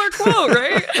a quote. Tumblr quote,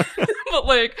 right? But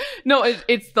like, no,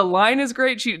 it's the line is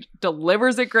great. She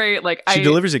delivers it great. Like She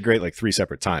delivers it great like 3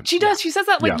 separate times. She does. She says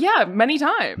that like many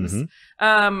times.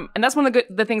 Mhm. And that's one of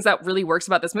the things that really works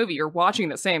about this movie. You're watching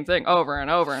the same thing over and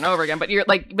over and over again, but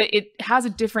but it has a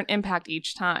different impact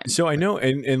each time. So I know,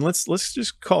 and let's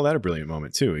just call that a brilliant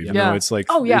moment too. Even Yeah. though it's like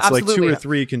Oh, yeah, it's like 2 absolutely. or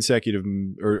 3 consecutive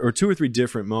or 2 or 3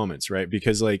 different moments, right?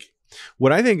 Because like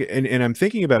what I think, and I'm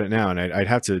thinking about it now, and I'd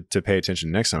have to pay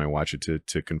attention next time I watch it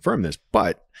to confirm this.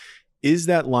 But is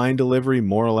that line delivery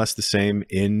more or less the same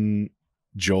in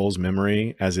Joel's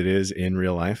memory as it is in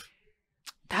real life?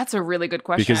 That's a really good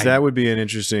question. Because that would be an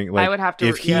interesting. Like, I would have to.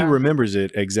 if he remembers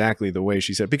it exactly the way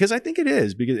she said, because I think it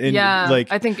is. Because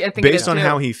like I think it based is on too.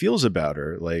 how he feels about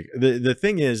her, like the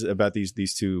thing is about the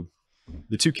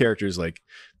two characters, like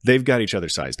they've got each other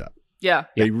sized up. Yeah.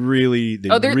 They really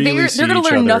they're going to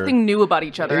learn nothing new about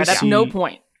each other, and at no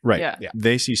point. Right. Yeah.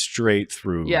 They see straight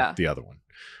through the other one.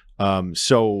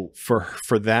 So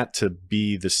for that to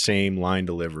be the same line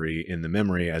delivery in the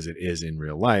memory as it is in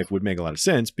real life would make a lot of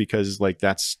sense, because like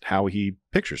that's how he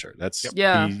pictures her. That's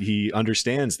he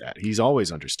understands that. He's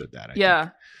always understood that. I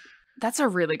think. That's a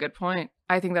really good point.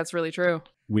 I think that's really true.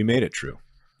 We made it true.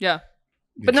 Yeah.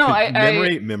 But no,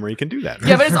 memory can do that.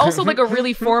 Yeah, but it's also like a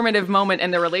really formative moment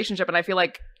in their relationship, and I feel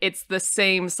like it's the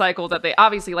same cycle that they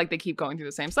obviously like they keep going through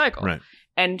the same cycle. Right.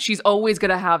 And she's always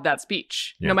gonna have that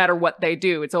speech, no matter what they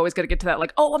do. It's always gonna get to that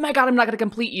like, oh my god, I'm not gonna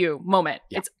complete you moment.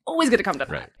 Yeah. It's always gonna come to that.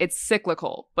 Right. It's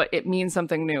cyclical, but it means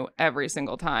something new every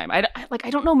single time. I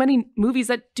don't know many movies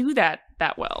that do that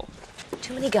well.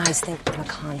 Too many guys think I'm a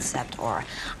concept, or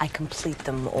I complete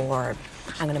them, or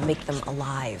I'm gonna make them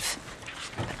alive.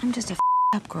 But I'm just a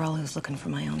up girl who's looking for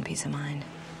my own peace of mind.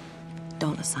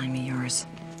 Don't assign me yours.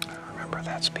 I remember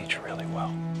that speech really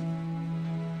well.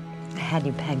 I had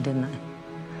you pegged, didn't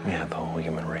I? Yeah, the whole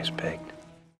human race pegged.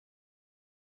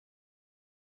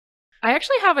 I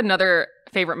actually have another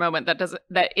favorite moment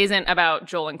that isn't about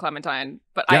Joel and Clementine,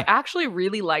 but I actually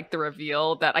really like the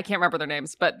reveal that I can't remember their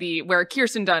names, but where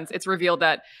Kirsten Dunst, it's revealed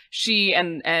that she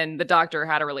and the doctor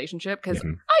had a relationship, because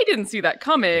I didn't see that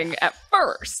coming at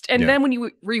first, and then when you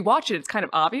rewatch it, it's kind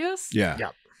of obvious. Yeah.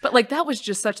 But like that was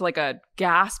just such like a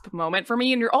gasp moment for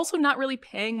me, and you're also not really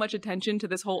paying much attention to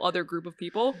this whole other group of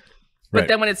people. But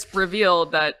then when it's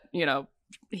revealed that, you know,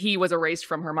 he was erased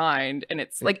from her mind, and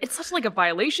it's like, it's such like a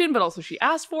violation, but also she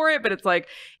asked for it, but it's like,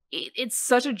 it's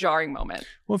such a jarring moment.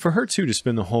 Well, for her too, to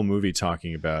spend the whole movie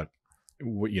talking about,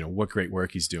 you know, what great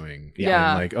work he's doing.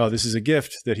 Yeah. And like, oh, this is a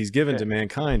gift that he's given to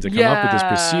mankind to come up with this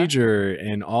procedure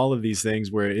and all of these things,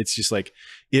 where it's just like,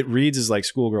 it reads as like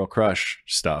schoolgirl crush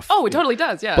stuff. Oh, it totally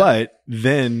does. Yeah. But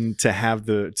then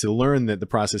to learn that the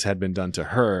process had been done to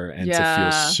her, and to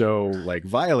feel so like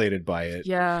violated by it.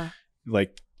 Yeah.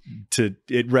 Like,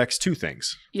 it wrecks two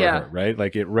things for her, right?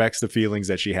 Like, it wrecks the feelings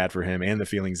that she had for him and the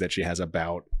feelings that she has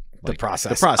about like, the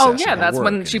process. Oh yeah, that's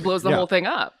when she blows the whole thing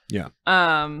up. Yeah.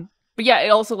 But yeah, it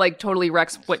also like totally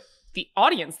wrecks what the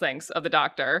audience thinks of the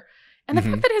doctor, and the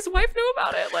fact that his wife knew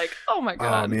about it. Like, oh my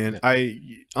god. Oh man, I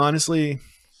honestly,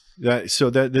 this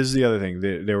is the other thing.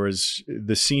 There was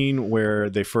the scene where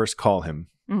they first call him.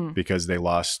 Because they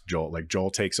lost Joel. Like, Joel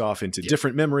takes off into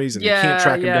different memories, and they can't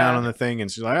track him down on the thing.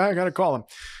 And she's like, I gotta call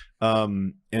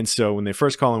him. And so when they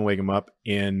first call him and wake him up,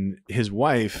 and his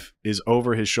wife is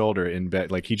over his shoulder in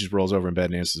bed, like he just rolls over in bed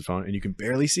and answers the phone, and you can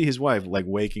barely see his wife like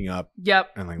waking up.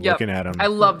 And like looking at him. I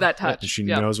love that touch. She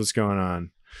knows what's going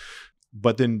on.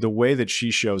 But then the way that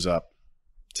she shows up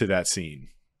to that scene,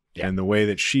 and the way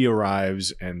that she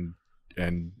arrives and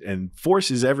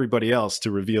forces everybody else to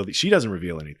reveal that she doesn't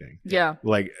reveal anything. Yeah.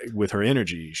 Like, with her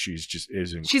energy, she's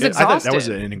exhausted. I thought that was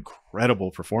an incredible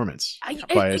performance.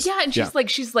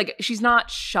 She's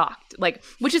not shocked, like,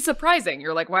 which is surprising.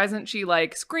 You're like, why isn't she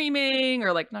like screaming,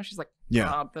 or like, no, she's like,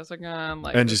 stop this again,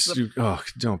 like, and just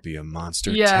don't be a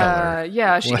monster. Don't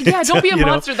be a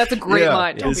monster. That's a great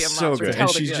line. Don't be a monster. So good. And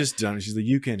she's just done it. She's like,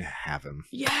 you can have him.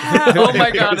 Yeah. Oh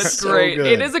my god, it's great. So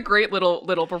it is a great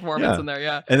little performance in there.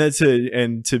 Yeah. And that's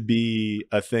and to be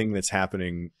a thing that's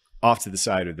happening off to the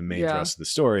side of the main thrust of the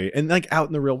story, and like out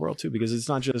in the real world too, because it's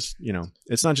not just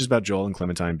about Joel and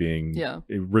Clementine being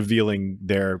revealing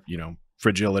their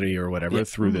fragility or whatever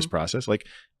through this process. Like,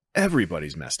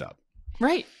 everybody's messed up,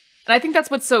 right? And I think that's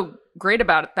what's so great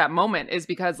about that moment, is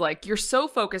because like you're so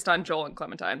focused on Joel and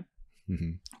Clementine,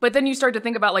 but then you start to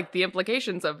think about like the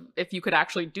implications of if you could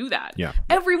actually do that. Yeah,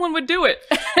 everyone would do it.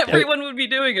 Everyone would be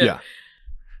doing it. Yeah.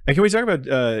 And can we talk about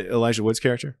Elijah Wood's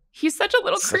character? He's such a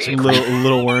little creep. A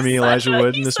little wormy Elijah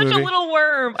Wood in this movie. He's such a little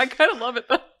worm. I kind of love it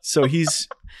though. So he's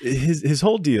his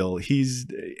whole deal. He's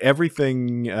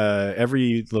everything,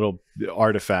 every little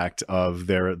artifact of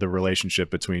the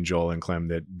relationship between Joel and Clem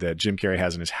that Jim Carrey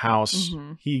has in his house.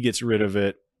 He gets rid of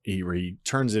it. He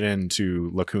turns it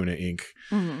into Lacuna Inc.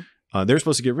 They're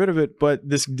supposed to get rid of it, but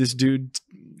this dude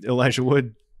Elijah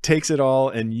Wood takes it all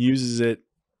and uses it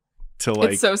to,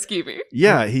 like, it's so skeevy.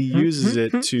 Yeah, he uses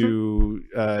it to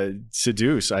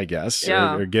seduce, I guess,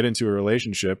 or get into a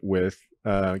relationship with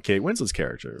Kate Winslet's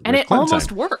character, and it Clementine.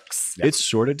 Almost works. It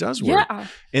sort of does work. Yeah,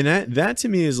 and that to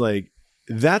me is like,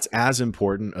 that's as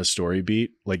important a story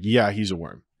beat. Like, yeah, he's a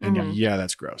worm, and yeah,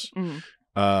 that's gross.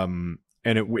 And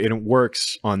it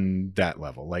works on that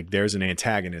level. Like, there's an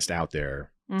antagonist out there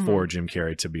for Jim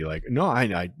Carrey to be like, no,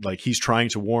 I like, he's trying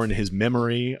to warn his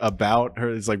memory about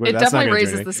her. It's like, well, it that's definitely not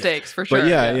raises the stakes for sure. But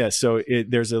yeah. So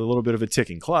there's a little bit of a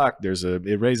ticking clock.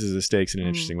 It raises the stakes in an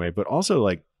interesting way, but also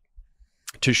like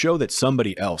to show that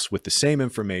somebody else with the same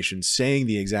information saying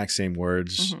the exact same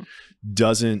words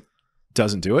doesn't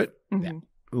do it.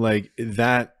 Like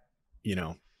that,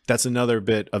 that's another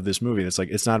bit of this movie. That's like,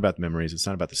 it's not about the memories. It's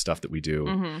not about the stuff that we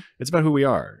do. It's about who we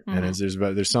are. And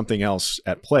there's something else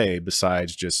at play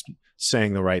besides just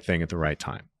saying the right thing at the right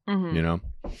time.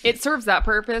 It serves that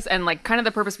purpose, and like kind of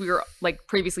the purpose we were like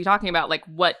previously talking about, like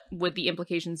what would the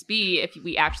implications be if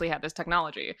we actually had this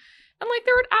technology. And like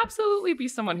there would absolutely be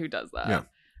someone who does that. Yeah.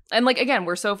 And like again,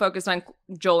 we're so focused on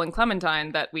Joel and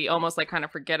Clementine that we almost like kind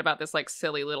of forget about this like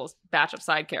silly little batch of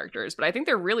side characters. But I think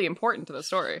they're really important to the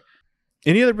story.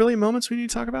 Any other brilliant moments we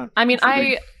need to talk about? I mean,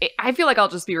 I feel like I'll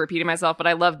just be repeating myself, but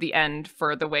I love the end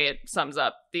for the way it sums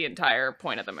up the entire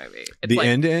point of the movie. It's The like,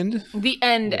 end to end? The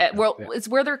end. Well, it's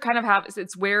where they're kind of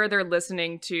it's where they're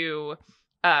listening to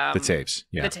The tapes.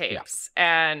 Yeah. the tapes,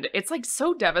 and it's like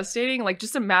so devastating. Like,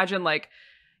 just imagine like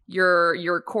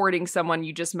you're courting someone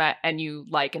you just met and you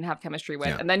like and have chemistry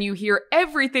with, and then you hear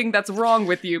everything that's wrong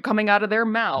with you coming out of their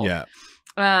mouth. Yeah.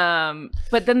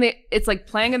 But then it's like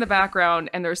playing in the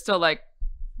background, and they're still like,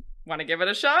 want to give it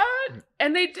a shot,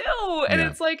 and they do, and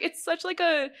it's like it's such like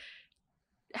a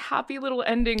happy little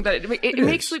ending that it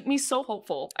makes me so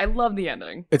hopeful. I love the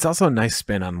ending. It's also a nice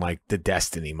spin on like the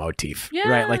destiny motif,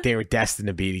 right? Like they were destined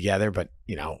to be together, but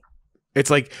you know, it's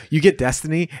like you get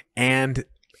destiny and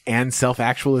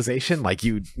self-actualization. Like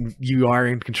you are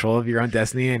in control of your own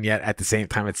destiny, and yet at the same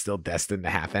time it's still destined to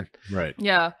happen. Right.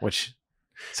 Yeah. Which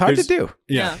it's hard to do.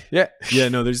 Yeah.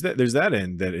 No, there's that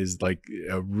end that is like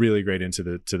a really great into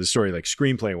the story, like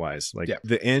screenplay wise. Like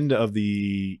the end of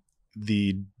the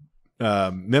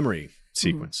memory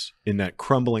sequence in that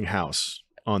crumbling house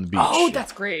on the beach. Oh,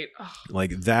 that's great. Oh. Like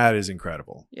that is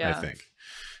incredible. Yeah. I think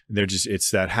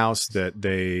it's that house that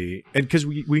they, and because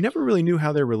we never really knew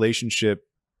how their relationship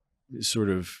sort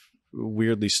of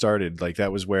weirdly started. Like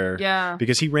that was where,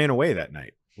 because he ran away that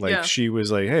night. Like she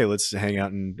was like, hey, let's hang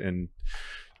out and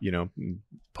you know,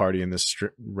 party in this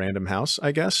random house,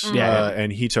 I guess.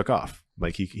 And he took off.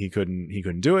 Like he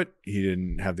couldn't do it. He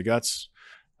didn't have the guts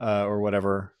or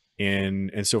whatever.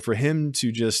 And so for him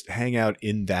to just hang out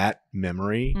in that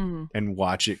memory and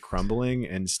watch it crumbling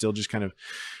and still just kind of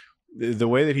the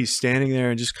way that he's standing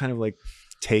there and just kind of like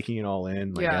taking it all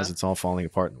in, like as it's all falling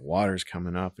apart and the water's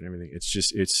coming up and everything. It's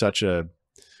just, it's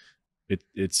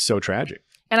so tragic.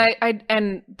 And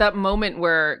and that moment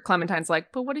where Clementine's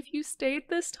like, but what if you stayed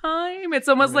this time? It's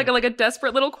almost like a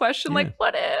desperate little question, like,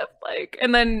 what if? Like,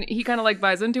 and then he kind of like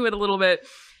buys into it a little bit.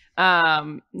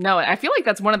 No, I feel like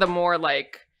that's one of the more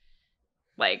like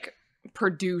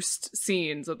produced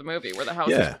scenes of the movie where the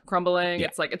house is crumbling.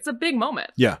 It's like, it's a big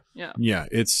moment. Yeah.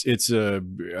 It's a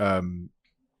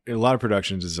lot of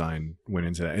production design went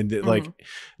into that. And like, and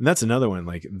that's another one,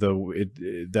 like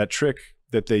that trick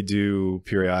that they do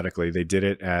periodically. They did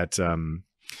it at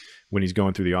when he's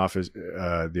going through the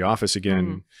office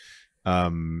again,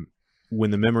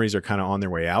 when the memories are kind of on their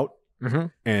way out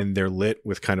and they're lit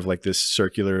with kind of like this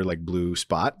circular like blue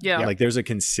spot. Like there's a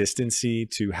consistency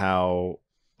to how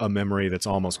a memory that's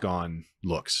almost gone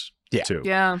looks too.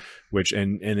 Which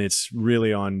and it's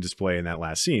really on display in that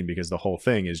last scene, because the whole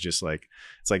thing is just like,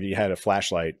 it's like you had a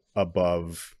flashlight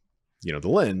above, you know, the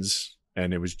lens,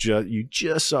 and it was you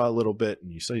just saw a little bit,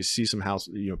 and you see some house,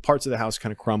 you know, parts of the house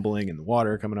kind of crumbling and the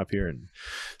water coming up here, and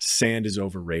sand is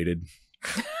overrated.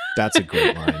 That's a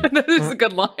great line. That is a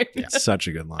good line. It's such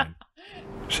a good line.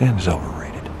 Sand is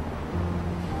overrated.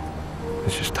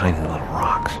 It's just tiny little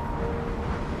rocks.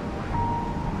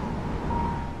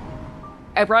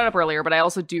 I brought it up earlier, but I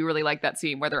also do really like that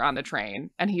scene where they're on the train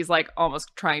and he's like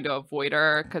almost trying to avoid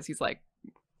her because he's like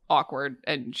awkward,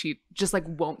 and she just like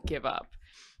won't give up.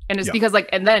 And it's because like,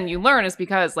 and then you learn it's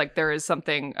because like there is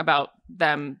something about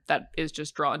them that is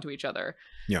just drawn to each other.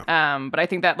 But I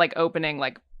think that like opening,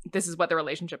 like this is what the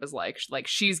relationship is like. Like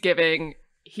she's giving,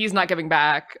 he's not giving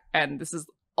back, and this is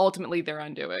ultimately their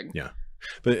undoing.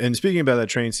 And speaking about that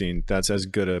train scene, that's as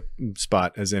good a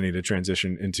spot as any to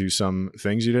transition into some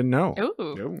things you didn't know.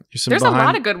 Ooh. There's a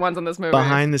lot of good ones in this movie.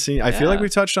 Behind the scene. I feel like we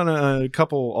touched on a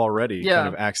couple already kind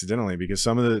of accidentally, because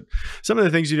some of the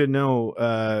things you didn't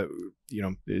know, you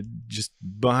know, just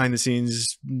behind the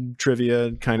scenes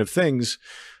trivia kind of things,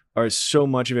 are so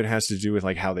much of it has to do with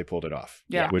like how they pulled it off.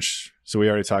 So we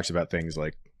already talked about things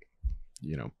like,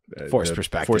 you know, forced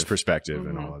perspective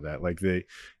and all of that, like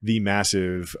the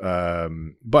massive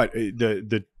but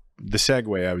the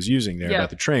segue I was using there about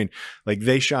the train, like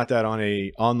they shot that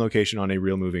on location on a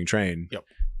real moving train,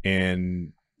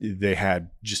 and they had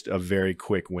just a very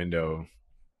quick window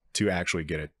to actually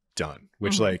get it done,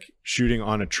 which like shooting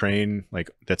on a train like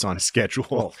that's on a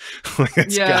schedule, like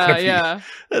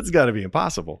that's gotta be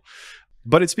impossible.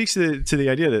 But it speaks to the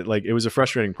idea that like it was a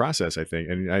frustrating process, I think.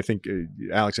 And I think,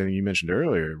 Alex, I think you mentioned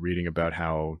earlier reading about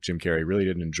how Jim Carrey really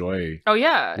didn't enjoy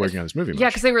working on this movie much. Yeah,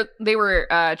 because they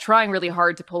were trying really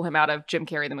hard to pull him out of Jim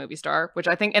Carrey, the movie star, which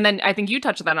I think, and then I think you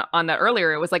touched on that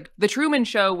earlier. It was like the Truman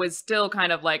Show was still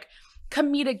kind of like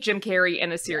comedic Jim Carrey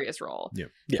in a serious role. Yeah.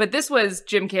 But this was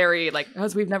Jim Carrey, like,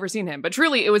 as we've never seen him. But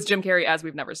truly, it was Jim Carrey as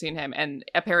we've never seen him. And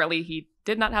apparently he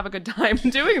did not have a good time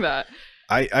doing that.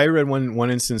 I read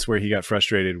one instance where he got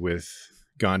frustrated with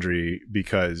Gondry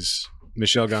because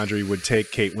Michel Gondry would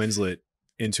take Kate Winslet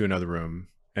into another room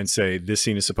and say, this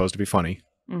scene is supposed to be funny.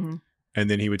 Mm-hmm. And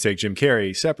then he would take Jim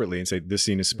Carrey separately and say, this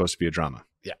scene is supposed to be a drama.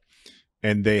 Yeah.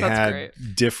 And they had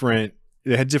different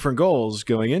goals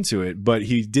going into it, but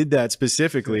he did that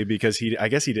specifically because I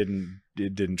guess he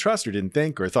didn't trust or didn't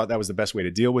think or thought that was the best way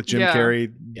to deal with Jim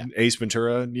Carrey, Ace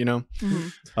Ventura, you know?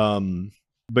 Mm-hmm.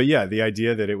 But yeah, the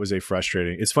idea that it was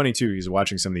it's funny too, he's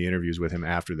watching some of the interviews with him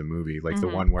after the movie, like the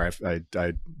one where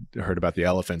I heard about the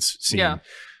elephants scene. Yeah.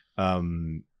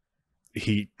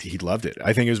 He loved it.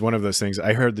 I think it was one of those things.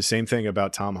 I heard the same thing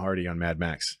about Tom Hardy on Mad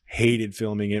Max. Hated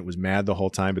filming it, was mad the whole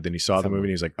time, but then he saw the movie and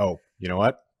he was like, oh, you know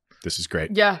what? This is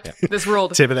great. Yeah. This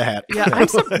ruled. Tip of the hat. Yeah.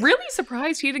 I'm really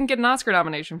surprised he didn't get an Oscar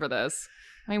nomination for this.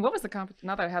 I mean, what was the competition?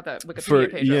 Not that I have that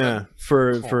Wikipedia page open.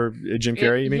 For Jim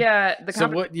Carrey, you mean? Yeah. So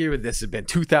what year would this have been?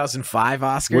 2005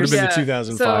 Oscars? Would have been the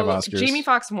 2005 Oscars. Jamie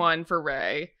Foxx won for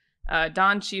Ray.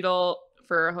 Don Cheadle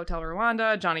for Hotel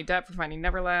Rwanda, Johnny Depp for Finding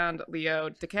Neverland, Leo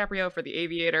DiCaprio for The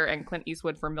Aviator, and Clint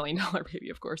Eastwood for $1 Million Baby,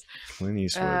 of course. Clint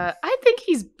Eastwood. I think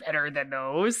he's better than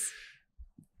those.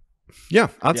 Yeah,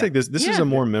 I'll take this. This is a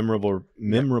more memorable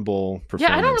performance.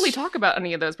 Yeah, I don't really talk about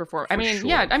any of those before.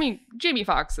 Sure. Jamie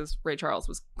Foxx as Ray Charles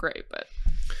was great, but.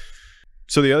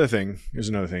 So here's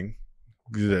another thing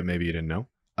that maybe you didn't know.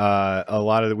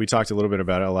 We talked a little bit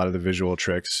about it, a lot of the visual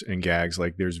tricks and gags,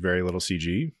 like there's very little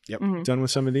CG done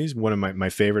with some of these. One of my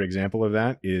favorite example of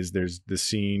that is there's the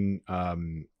scene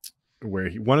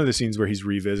one of the scenes where he's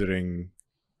revisiting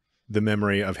the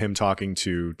memory of him talking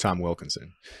to Tom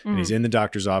Wilkinson. And he's in the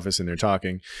doctor's office and they're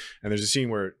talking. And there's a scene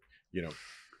where,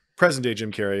 present day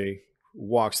Jim Carrey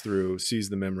walks through, sees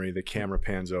the memory, the camera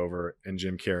pans over, and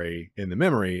Jim Carrey in the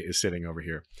memory is sitting over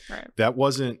here. Right.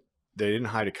 They didn't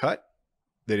hide a cut.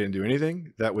 They didn't do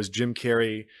anything. That was Jim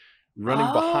Carrey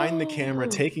running behind the camera,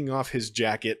 taking off his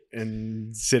jacket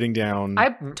and sitting down. I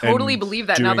totally believe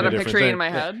that now that I'm picturing it in my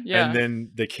head. Yeah. And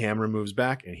then the camera moves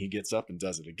back and he gets up and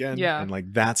does it again. Yeah. And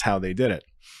like, that's how they did it,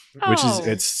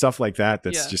 it's stuff like that.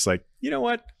 That's just like, you know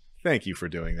what? Thank you for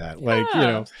doing that. Like,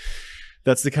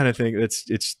 that's the kind of thing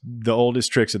it's the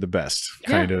oldest tricks are the best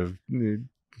kind of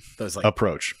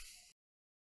approach.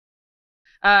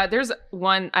 There's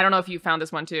one, I don't know if you found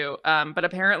this one too, but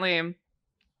apparently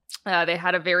they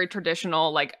had a very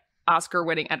traditional, like,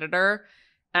 Oscar-winning editor,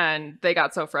 and they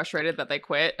got so frustrated that they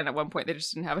quit, and at one point they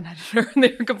just didn't have an editor, and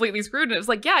they were completely screwed, and it was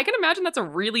like, yeah, I can imagine that's a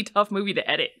really tough movie to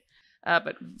edit.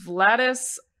 But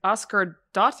Vladis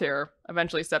Oscar-Dottir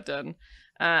eventually stepped in.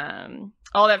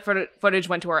 All that footage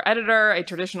went to our editor, a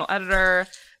traditional editor.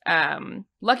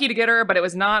 Lucky to get her, but it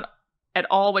was not at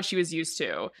all what she was used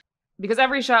to. Because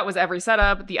every shot was every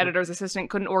setup, the editor's assistant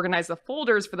couldn't organize the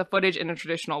folders for the footage in a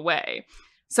traditional way.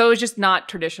 So it was just not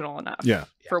traditional enough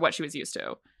for what she was used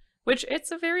to. Which,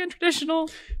 it's a very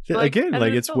untraditional.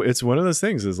 It's one of those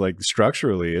things. Is like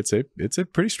structurally, it's a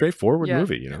pretty straightforward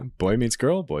movie. Boy meets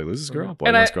girl, boy loses girl,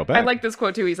 boy wants girl back. I like this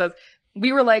quote too. He says,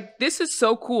 "We were like, this is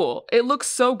so cool. It looks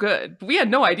so good. But we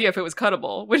had no idea if it was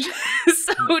cuttable," which is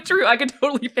so true. I could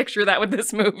totally picture that with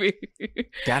this movie.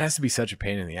 That has to be such a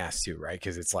pain in the ass too, right?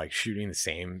 Because it's like shooting the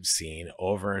same scene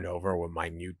over and over with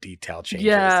minute detail changes.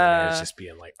 Yeah, and it's just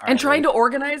being like, and trying to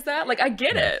organize that. Like, I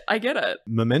get it.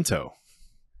 Memento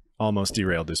almost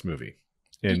derailed this movie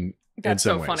in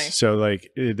some ways. Funny. So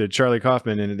like the Charlie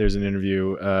Kaufman, and there's an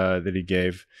interview that he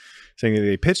gave saying that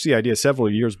they pitched the idea several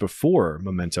years before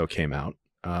Memento came out.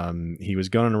 He was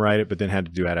going to write it, but then had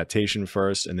to do adaptation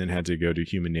first, and then had to go do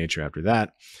Human Nature after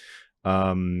that.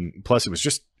 Plus, it's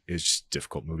just a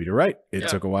difficult movie to write. It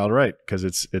took a while to write because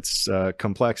it's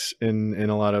complex in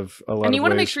a lot of and you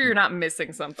want to make sure you're not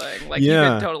missing something. Like, you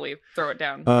could totally throw it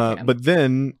down. But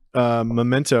then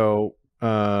Memento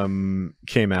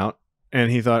came out, and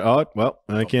he thought, oh well,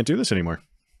 I can't do this anymore.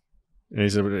 And he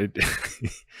said,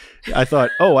 I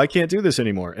thought, I can't do this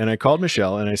anymore. And I called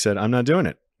Michel and I said, I'm not doing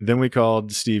it. Then we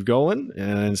called Steve Golan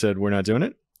and said, we're not doing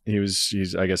it.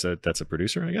 He's I guess that's a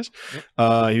producer, I guess.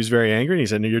 He was very angry, and he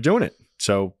said, no, you're doing it.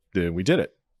 So we did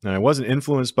it. And I wasn't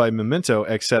influenced by Memento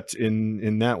except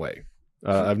in that way.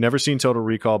 I've never seen Total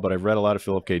Recall, but I've read a lot of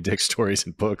Philip K. Dick stories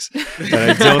and books. And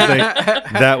I don't think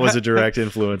that was a direct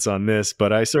influence on this,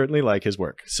 but I certainly like his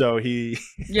work. So he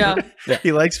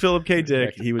likes Philip K.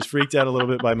 Dick. He was freaked out a little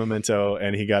bit by Memento,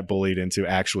 and he got bullied into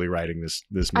actually writing this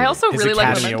movie. I also really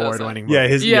like Academy Memento. Award-winning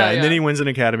movie. And then he wins an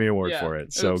Academy Award for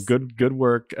it. So good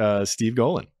work, Steve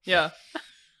Golan. Yeah.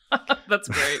 That's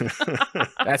great.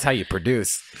 That's how you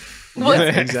produce. Well,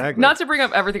 Yeah, exactly. Not to bring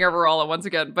up Everything Everywhere All at Once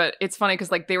again, but it's funny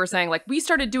because like they were saying like we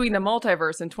started doing the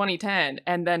multiverse in 2010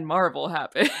 and then Marvel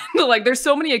happened. Like there's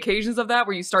so many occasions of that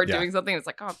where you start doing something and it's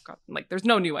like, oh God, like there's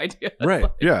no new idea. Right.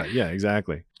 Like, Yeah,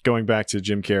 exactly. Going back to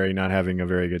Jim Carrey not having a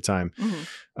very good time.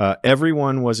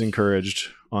 Everyone was encouraged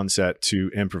on set to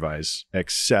improvise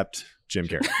except Jim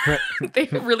Carrey. They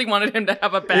really wanted him to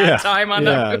have a bad time on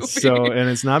that movie. So, and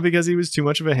it's not because he was too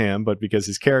much of a ham, but because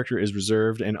his character is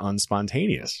reserved and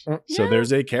unspontaneous. So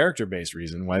there's a character-based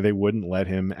reason why they wouldn't let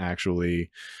him actually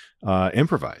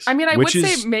improvise. I mean, I would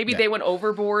say maybe they went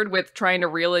overboard with trying to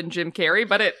reel in Jim Carrey,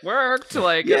 but it worked.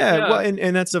 Like, well,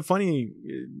 and that's a funny,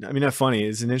 I mean, not funny.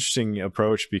 It's an interesting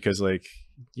approach because, like,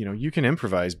 you know, you can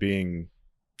improvise being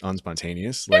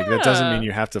unspontaneous. Like that doesn't mean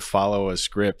you have to follow a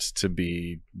script to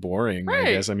be boring. Right.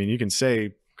 I guess. I mean, you can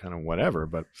say kind of whatever,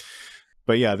 but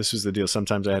yeah, this was the deal.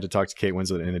 Sometimes I had to talk to Kate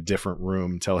Winslet in a different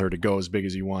room, tell her to go as big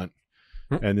as you want.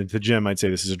 And then to Jim, I'd say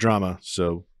this is a drama,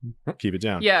 so keep it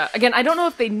down. Yeah. Again, I don't know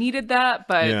if they needed that,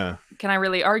 but can I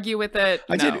really argue with it?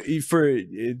 I did for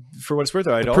what it's worth.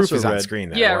 Though I'd the also proof is read on screen.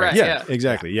 Though, right? Yeah,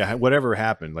 exactly. Yeah, whatever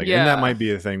happened, like, and that might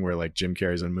be a thing where like Jim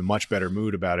Carrey's in a much better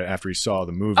mood about it after he saw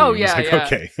the movie. Oh, and was like,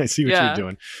 okay, I see what you're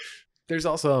doing. There's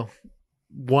also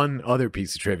one other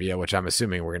piece of trivia, which I'm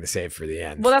assuming we're going to save for the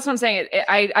end. Well, that's what I'm saying.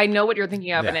 I know what you're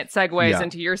thinking of, and it segues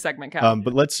into your segment, Cal.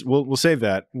 But we'll save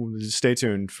that. Stay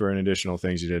tuned for an additional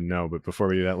things you didn't know. But before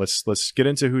we do that, let's get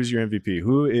into who's your MVP.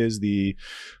 Who is the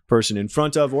person in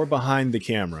front of or behind the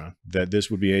camera that this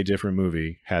would be a different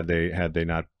movie had they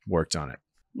not worked on it?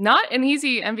 Not an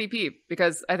easy MVP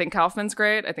because I think Kaufman's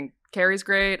great. I think Carrey's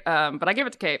great. But I give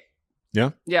it to Kate.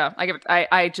 Yeah, I give it.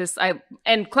 I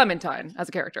and Clementine as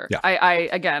a character. Yeah.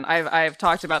 I've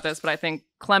talked about this, but I think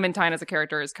Clementine as a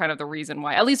character is kind of the reason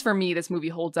why, at least for me, this movie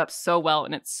holds up so well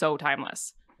and it's so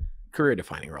timeless. Career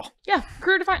defining role. Yeah,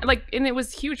 career defining. Like, and it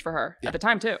was huge for her at the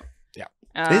time too. Yeah.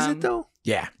 Is it though?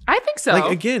 Yeah, I think so.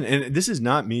 Like again, and this is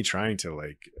not me trying to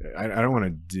like. I don't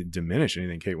want to diminish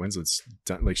anything Kate Winslet's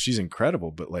done. Like she's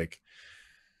incredible, but like.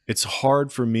 It's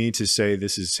hard for me to say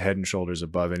this is head and shoulders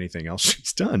above anything else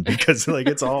she's done because like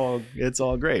it's all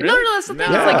great. No, that's the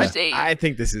thing. Yeah. It's like, I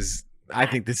think this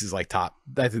is like top.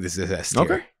 I think this is S tier.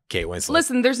 Okay. Kate Winslet.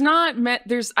 Listen,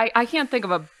 I can't think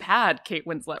of a bad Kate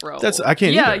Winslet role. I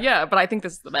can't. Yeah, but I think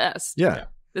this is the best. Yeah.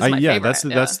 This is my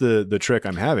favorite. That's the trick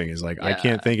I'm having is like I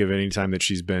can't think of any time that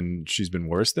she's been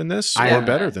worse than this or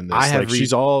better than this.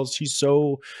 She's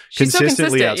so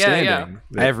consistently outstanding.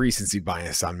 I have recency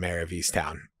bias on Mayor of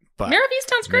Easttown. Mayor of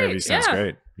Easttown's great. Mayor of Easttown's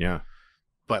great. Yeah.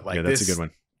 But like that's a good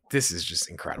one. This is just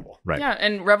incredible. Right. Yeah,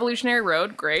 and Revolutionary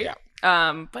Road, great. Yeah.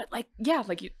 But like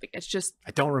it's just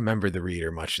I don't remember The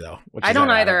Reader much though. I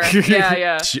don't either.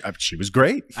 Yeah. She was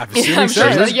great. I'm sure.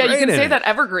 Yeah, you can say that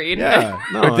Evergreen. Yeah.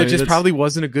 No, there just probably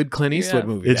wasn't a good Clint Eastwood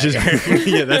movie. It's just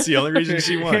that's the only reason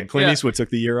she won. Clint Eastwood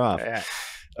took the year off. Yeah.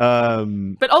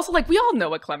 But also like we all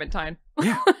know a Clementine.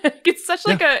 Yeah. It's such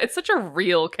it's such a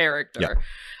real character.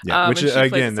 Yeah, which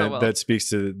again that speaks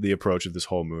to the approach of this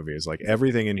whole movie is like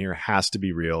everything in here has to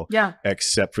be real,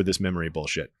 except for this memory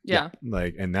bullshit. Yeah,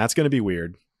 like, and that's going to be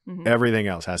weird. Mm-hmm. Everything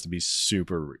else has to be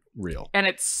super real, and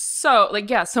it's so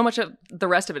like so much of the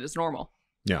rest of it is normal.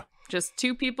 Yeah, just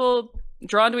two people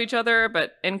drawn to each other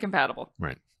but incompatible.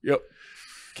 Right. Yep.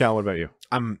 Cal, what about you?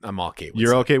 I'm all Kate Winslet.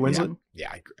 You're okay, Winslet?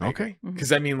 Yeah. I agree.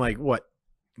 Because I mean, like, what?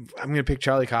 I'm going to pick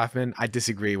Charlie Kaufman. I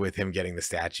disagree with him getting the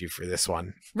statue for this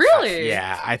one. Really?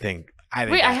 Yeah, I think.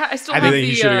 Wait, I still. I think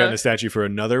he should have gotten a statue for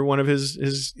another one of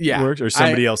his works or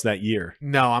somebody else that year.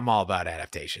 No, I'm all about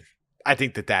adaptation. I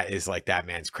think that is like that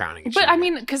man's crowning achievement. But I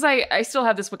mean, because I still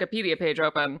have this Wikipedia page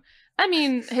open. I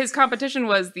mean, his competition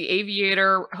was The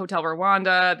Aviator, Hotel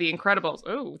Rwanda, The Incredibles.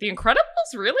 Oh, The Incredibles,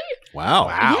 really? Wow.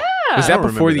 Yeah. Was that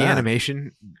before the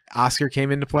animation Oscar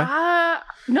came into play?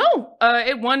 No.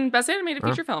 It won Best Animated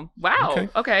Feature Film. Wow.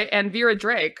 Okay. And Vera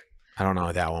Drake. I don't know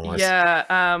what that one was.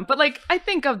 Yeah. But like, I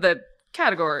think of the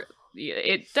category,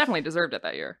 it definitely deserved it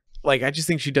that year. Like, I just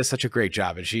think she does such a great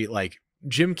job, and she like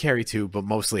Jim Carrey too, but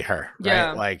mostly her. Right?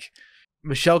 Yeah. Like.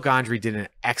 Michel Gondry did an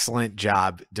excellent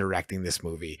job directing this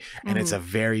movie, and it's a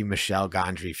very Michel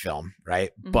Gondry film, right?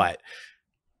 Mm-hmm. But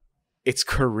its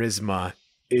charisma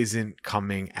isn't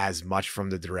coming as much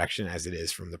from the direction as it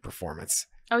is from the performance.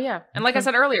 Oh yeah, and like I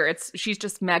said earlier, she's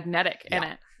just magnetic in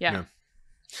it. Yeah.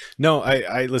 No,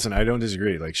 I listen. I don't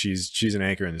disagree. Like she's an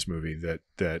anchor in this movie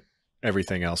that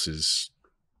everything else is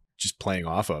just playing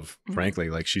off of.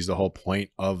 Frankly, like she's the whole point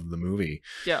of the movie.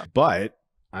 Yeah, but.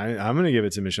 I'm going to give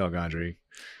it to Michel Gondry.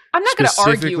 I'm not going to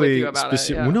argue with you about it.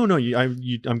 Yeah. No,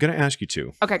 I'm going to ask you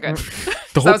to. Okay, good.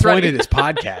 The whole point of this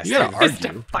podcast. You got to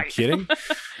argue. Kidding?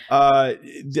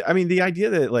 I mean, the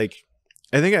idea that like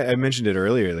I think I mentioned it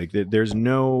earlier. Like there's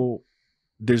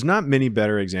not many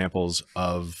better examples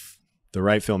of the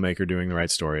right filmmaker doing the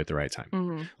right story at the right time.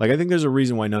 Mm-hmm. Like I think there's a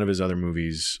reason why none of his other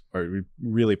movies are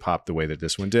really popped the way that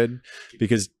this one did,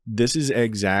 because this is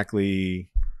exactly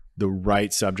the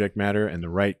right subject matter and the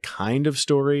right kind of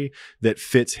story that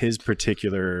fits his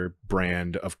particular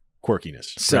brand of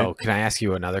quirkiness. So right? can I ask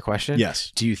you another question?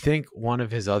 Yes. Do you think one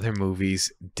of his other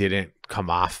movies didn't come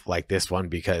off like this one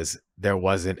because there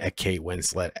wasn't a Kate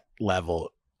Winslet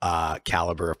level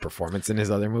caliber of performance in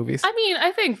his other movies? I mean,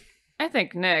 I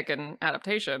think Nick and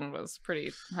Adaptation was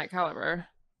pretty high caliber.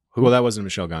 Well, that wasn't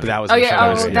Michel Gondry. But that was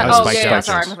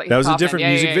Sorry, that was a different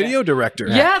music video director.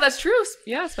 Yeah, that's true.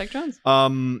 Yeah, Spike Jonze.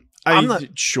 I'm not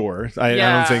sure. I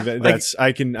don't think that that's.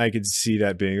 I could see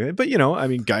that being. But I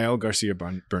mean, Gael Garcia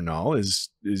Bernal is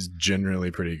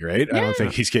generally pretty great. Yeah. I don't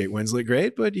think he's Kate Winslet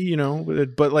great, but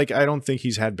but like I don't think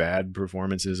he's had bad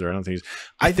performances, or I don't think.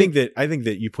 I think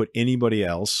that you put anybody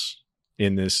else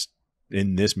in this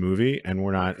movie, and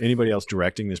we're not anybody else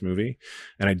directing this movie,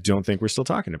 and I don't think we're still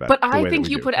talking about. But it I think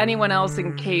you put anyone else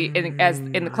in Kate in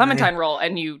the Clementine role,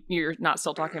 and you're not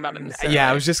still talking about it. In the same way.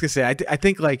 I was just gonna say. I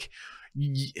think like.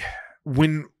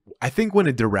 When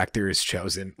a director is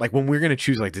chosen, like when we're going to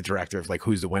choose like the director of like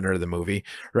who's the winner of the movie,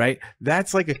 right?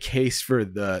 That's like a case for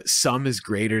the sum is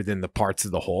greater than the parts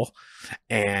of the whole.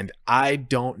 And I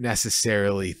don't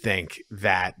necessarily think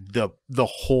that the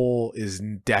whole is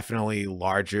definitely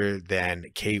larger than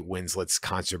Kate Winslet's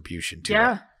contribution to it.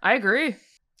 Yeah, I agree.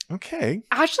 Okay.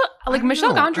 Actually, like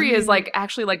Michel Gondry is like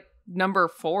actually like number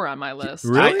 4 on my list.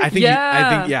 Really? I think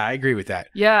I agree with that.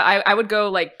 Yeah, I would go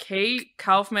like Kate,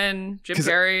 Kaufman, Jim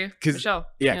Carrey, Michel.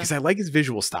 Yeah, because I like his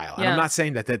visual style. And Yeah. I'm not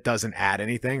saying that doesn't add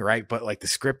anything, right? But like the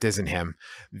script isn't him.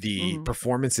 The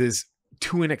performances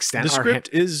to an extent The script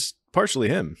is partially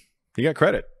him. He got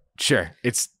credit. Sure.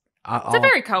 It's a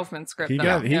very Kaufman script. He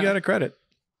got a credit.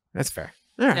 That's fair.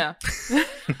 Right. Yeah.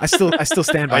 I still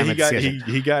stand by my he got decision.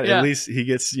 he got at least he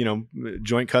gets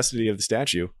joint custody of the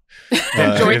statue.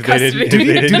 Joint custody. If they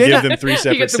didn't give them 3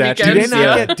 separate gets the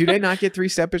statues. Do they not get 3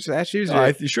 separate statues?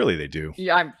 Surely they do.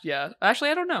 Yeah.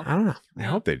 Actually, I don't know. I don't know. I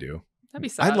hope they do. That'd be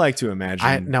sad. I'd like to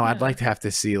imagine. I'd like to have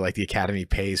to see like the Academy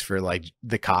pays for like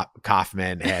the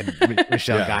Kaufman and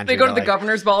Michel Gondry. They go to the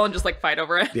governor's ball and just like fight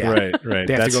over it. Yeah. Right.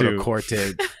 They have That's to go to court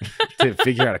to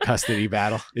figure out a custody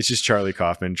battle. It's just Charlie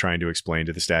Kaufman trying to explain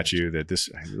to the statue that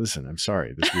listen, I'm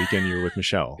sorry, this weekend you were with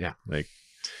Michelle. Yeah. Like,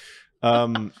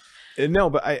 no,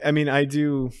 but I mean,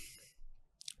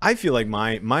 I feel like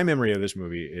my memory of this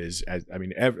movie is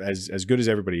as good as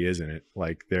everybody is in it.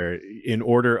 Like they're in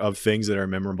order of things that are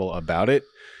memorable about it.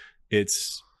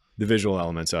 It's the visual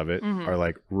elements of it are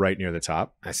like right near the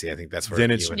top. I see. I think that's where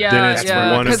Then it's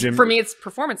one of Jim. For me, it's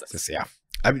performances. Yeah.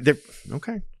 I mean, they're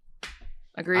okay.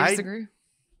 Agree, disagree?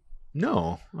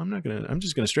 No, I'm not gonna. I'm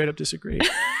just gonna straight up disagree.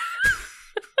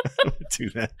 Do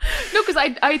that. No, because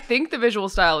I think the visual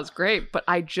style is great, but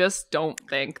I just don't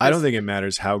think. I don't think it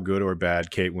matters how good or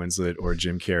bad Kate Winslet or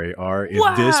Jim Carrey are.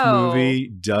 If this movie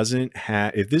doesn't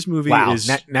have, if this movie is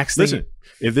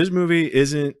if this movie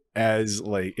isn't as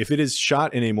like, if it is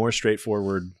shot in a more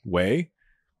straightforward way,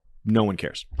 no one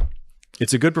cares.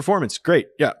 It's a good performance, great,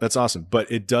 yeah, that's awesome,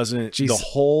 but it doesn't. The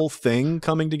whole thing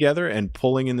coming together and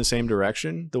pulling in the same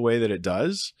direction the way that it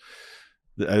does.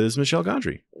 Is Michel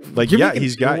Gondry. Like,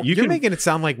 you're making it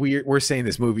sound like we're saying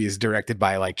this movie is directed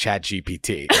by like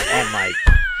ChatGPT and like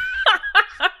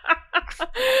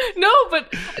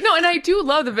no, and I do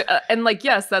love and like,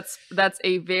 yes, that's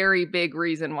a very big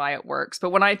reason why it works.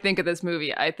 But when I think of this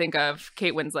movie, I think of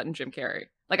Kate Winslet and Jim Carrey.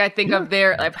 Like I think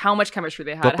of how much chemistry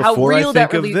they had. But how real I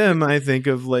think of them, I think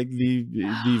of like the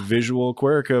visual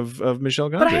quirk of Michel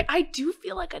Gondry. But I do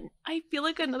feel like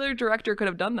another director could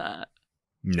have done that.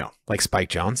 No, like Spike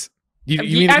Jonze. Do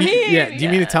you mean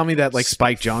to tell me that like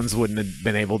Spike Jonze wouldn't have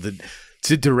been able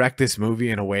to direct this movie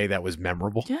in a way that was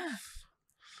memorable? Yeah.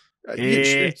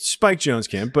 Spike Jonze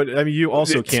can, but I mean, you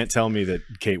also can't tell me that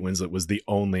Kate Winslet was the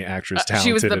only actress talented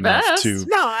she was the enough best. to.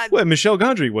 Well, Michel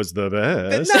Gondry was the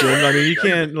best. No. And, I mean, you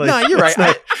can't. Like, no, you're right.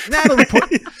 Natalie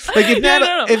Portman. Like if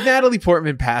No. Natalie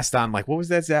Portman passed on, like what was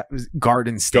that? It was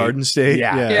Garden State. Garden State.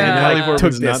 Yeah. And Natalie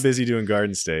Portman's not busy doing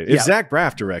Garden State. If Zach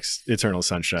Braff directs Eternal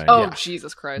Sunshine,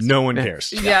 Jesus Christ, no one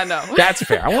cares. Yeah, no, that's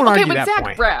fair. I won't argue that Zach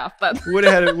point. Braff would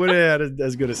have had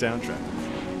as good a soundtrack.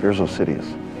 Here's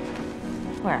Osidious.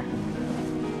 Where?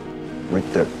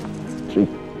 Right there. See?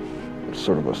 It's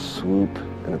sort of a swoop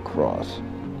and a cross.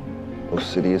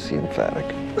 Osidious the emphatic.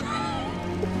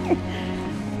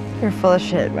 You're full of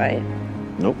shit, right?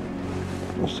 Nope.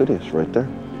 Osidious right there.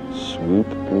 Swoop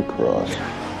and cross.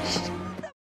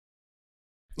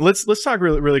 let's talk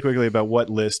really quickly about what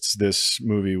lists this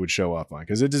movie would show up on,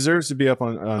 because it deserves to be up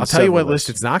on I'll tell you what list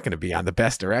it's not going to be on: the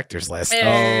best directors list.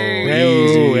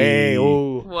 Hey.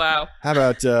 Wow. How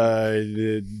about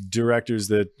the directors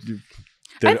that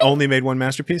only made one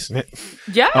masterpiece?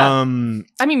 Yeah. I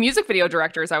mean, music video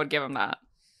directors, I would give them that.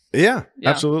 Yeah,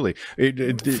 absolutely.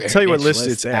 Tell you what list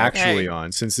it's there. actually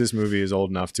on, since this movie is old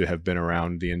enough to have been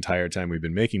around the entire time we've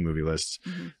been making movie lists.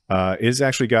 It's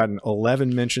actually gotten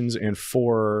 11 mentions and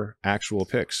 4 actual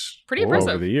picks. Pretty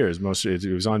impressive. Over the years.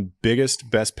 It was on biggest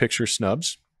Best Picture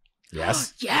snubs.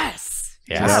 Yes. Yes.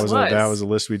 Yeah, that was a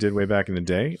list we did way back in the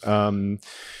day. On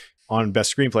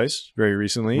Best Screenplays, very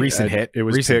recently. Recent hit. It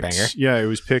was Recent picked. banger. Yeah, it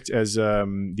was picked as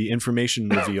the information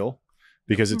reveal.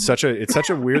 Because it's such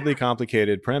a weirdly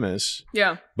complicated premise.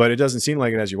 Yeah. But it doesn't seem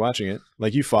like it as you're watching it.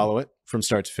 Like, you follow it from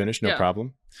start to finish, no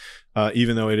problem.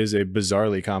 Even though it is a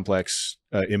bizarrely complex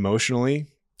emotionally.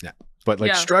 Yeah. But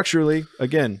structurally,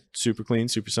 again, super clean,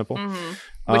 super simple.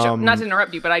 Which, not to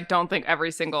interrupt you, but I don't think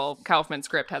every single Kaufman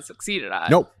script has succeeded at.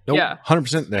 Nope. Yeah.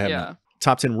 100% they have not.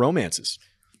 Top 10 romances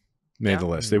made the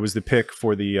list. It was the pick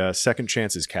for the second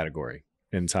chances category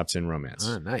in top 10 romance.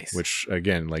 Oh, nice. Which,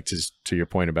 again, like, to your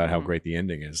point about how great the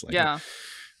ending is. Like,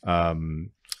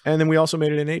 and then we also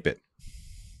made it in 8-bit.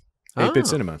 8-bit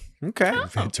cinema. Okay.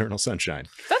 Eternal Sunshine.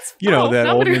 That's that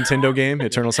old Nintendo game,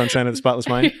 Eternal Sunshine of the Spotless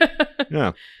Mind.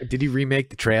 Yeah. Did he remake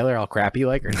the trailer all crappy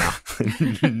like, or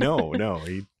no? No.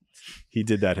 He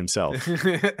did that himself.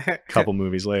 A couple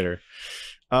movies later.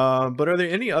 But are there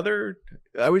any other?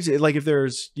 I would say, like, if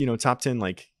there's top 10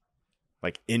 like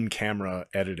in-camera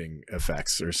editing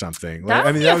effects or something. Like,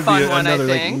 that would be another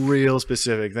like real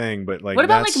specific thing. But like, what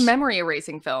about like memory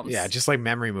erasing films? Yeah, just like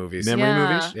memory movies. Movies.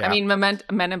 Yeah. I mean,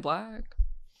 Men in Black.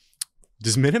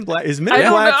 Is Men in Black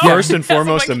first and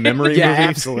foremost a memory movie?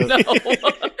 Absolutely. No.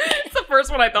 It's the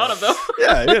first one I thought of, though.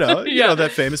 Yeah, you know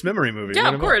that famous memory movie.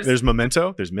 Yeah, of course. There's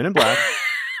Memento. There's Men in Black.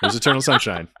 There's Eternal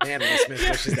Sunshine. Man, Will Smith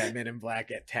wishes that Men in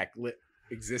Black at Tech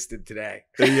existed today.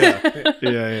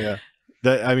 Yeah.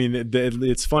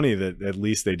 It's funny that at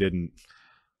least they didn't.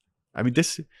 I mean,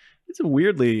 it's a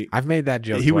weirdly. I've made that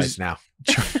joke twice now.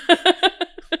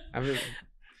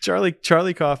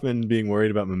 Charlie Kaufman being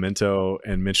worried about Memento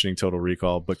and mentioning Total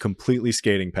Recall, but completely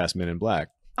skating past Men in Black.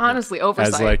 Honestly,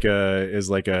 oversight. As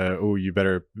like a oh, you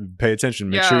better pay attention.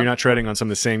 Make sure you're not treading on some of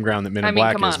the same ground that Men in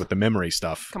Black is with the memory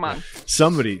stuff. Come on.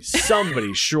 Somebody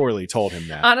surely told him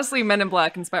that. Honestly, Men in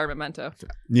Black inspired Memento.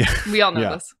 Yeah. We all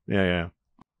know this. Yeah.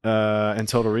 And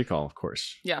Total Recall, of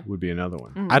course. Yeah. Would be another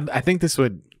one. I think this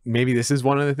is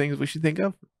one of the things we should think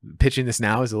of. Pitching this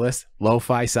now as a list.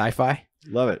 Lo-fi sci-fi.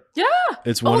 Love it. Yeah.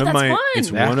 It's one of my fun.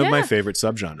 it's one of my favorite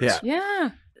subgenres.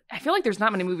 Yeah. I feel like there's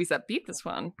not many movies that beat this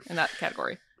one in that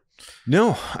category.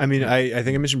 No, I mean, I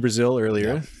think I mentioned Brazil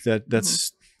earlier.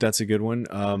 That's a good one.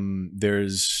 They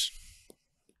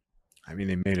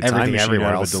made a time machine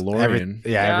out of a DeLorean.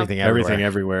 Everything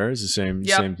everywhere is the same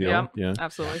deal. Yeah,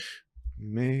 absolutely.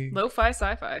 Lo-fi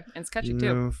sci-fi and sketchy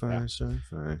too. Lo-fi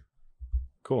sci-fi.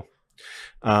 Cool.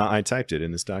 I typed it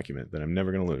in this document that I'm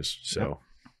never going to lose. So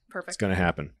perfect. It's going to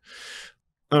happen.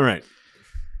 All right.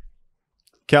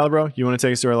 Calibro, you want to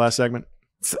take us to our last segment?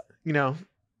 So,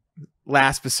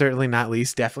 last but certainly not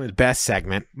least, definitely the best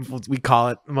segment. We call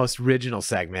it the most original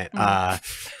segment. How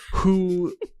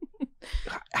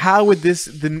would this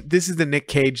is the Nick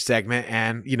Cage segment,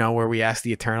 and where we ask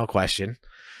the eternal question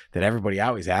that everybody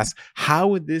always asks: how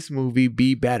would this movie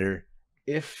be better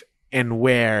if and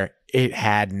where it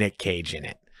had Nick Cage in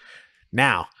it?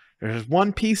 Now, there's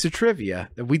one piece of trivia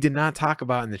that we did not talk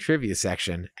about in the trivia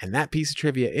section, and that piece of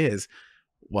trivia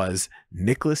was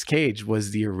Nicolas Cage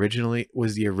was the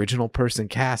original person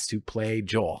cast to play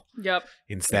Joel. Yep.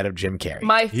 Instead of Jim Carrey.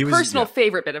 My personal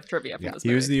favorite bit of trivia from this movie.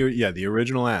 He was the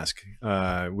original ask,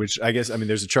 which I guess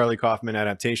there's a Charlie Kaufman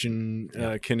adaptation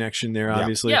connection there,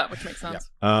 obviously. Yeah, which makes sense.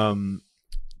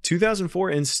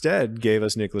 2004 instead gave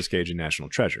us Nicolas Cage in National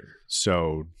Treasure.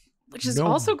 So which is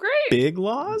also great. Big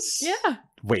loss? Yeah.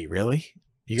 Wait, really?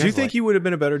 Do you think he would have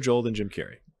been a better Joel than Jim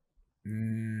Carrey?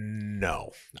 No.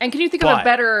 And can you think of a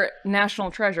better National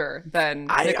Treasure than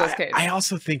Nicolas Cage? I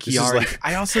also think he already. It's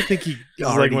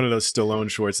like one of those Stallone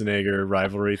Schwarzenegger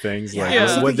rivalry things.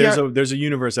 There's a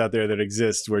universe out there that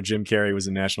exists where Jim Carrey was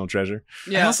a National Treasure.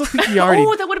 Yeah. I also think he already.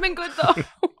 Oh, that would have been good though.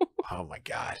 Oh my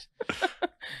god.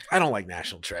 I don't like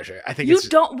National Treasure. I think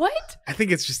what? I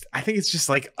think it's just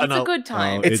like it's a good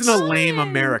time. It's a lame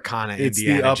Americana. It's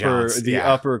Indiana the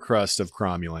upper crust of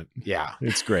cromulent. Yeah,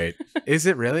 it's great. Is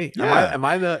it really? Yeah. Am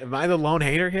I the lone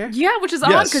hater here? Yeah, which is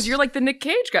odd because you're like the Nick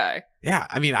Cage guy. Yeah,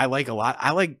 I like a lot.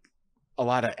 I like a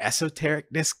lot of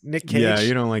esotericness Nick Cage. Yeah,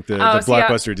 you don't like the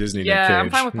blockbuster Disney Nick Cage. Yeah, I'm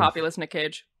fine with populist Nick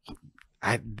Cage.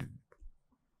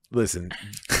 Listen.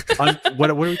 What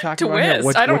are we talking about here?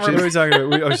 Twist. I don't What are we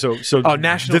talking about? So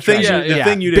National the thing Treasure. the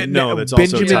thing you didn't know that's also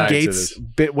Benjamin tied Gates. to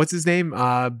this. What's his name?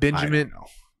 Benjamin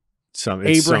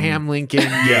Abraham Lincoln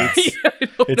Yeah. Gates.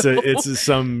 It's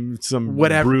some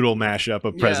Whatever. brutal mashup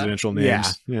of presidential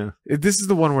names. Yeah. This is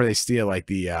the one where they steal like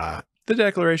the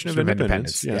Declaration of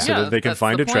Independence. Yeah, so Yeah, that they can that's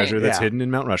find the a treasure point. that's Yeah. hidden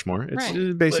in Mount Rushmore. It's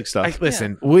Right. basic stuff.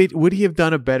 Listen, would he have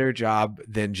done a better job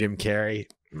than Jim Carrey?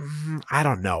 I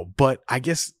don't know, but I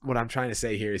guess what I'm trying to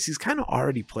say here is he's kind of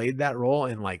already played that role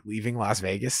in like Leaving Las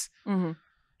Vegas,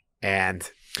 and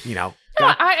you know,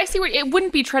 Yeah, I see where it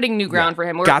wouldn't be treading new ground for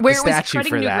him. Where, Got the where it was statue treading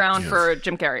for new that. ground for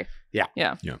Jim Carrey. Yeah.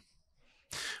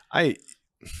 I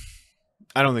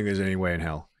don't think there's any way in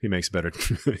hell he makes better.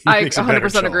 I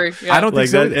 100% agree. Yeah. I don't Like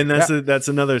think so. that, and that's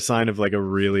another sign of like a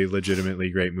really legitimately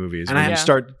great movie. Is And when I- you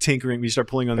start tinkering, you start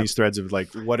pulling on these threads of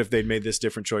like, what if they'd made this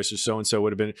different choice, or so and so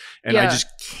would have been. And I Yeah. just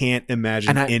can't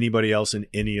imagine And anybody else in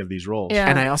any of these roles. Yeah.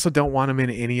 And I also don't want him in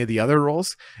any of the other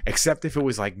roles, except if it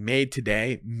was like made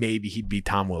today, maybe he'd be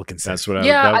Tom Wilkinson. That's what I.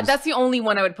 Yeah, that was- that's the only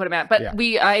one I would put him at. But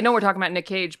Yeah. I know we're talking about Nick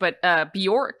Cage, but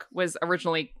Bjork was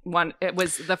originally one. It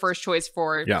was the first choice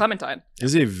for Yeah. Clementine.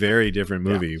 This is a very different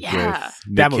movie Yeah. with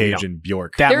That Nick movie, Cage and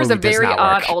Bjork. That There's a movie does very not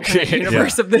odd work. alternate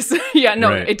universe of this. Yeah, no,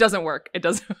 Right. it doesn't work. It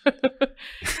doesn't.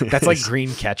 That's like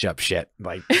green ketchup shit.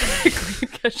 Like,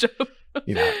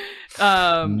 you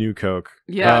know, New Coke.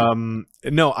 Yeah.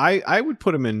 No, I would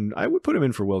put him in. I would put him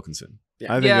in for Wilkinson.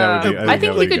 Yeah. I think that would be. I think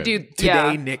that would he be could good. do.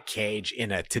 today Yeah, Nick Cage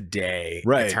in a Today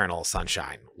Right. Eternal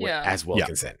Sunshine Yeah. as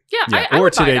Wilkinson. yeah. Yeah. I or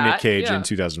would buy today that. Nick Cage Yeah. in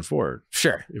 2004.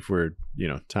 Sure. If we're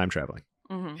time traveling,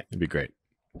 Mhm. it'd be great.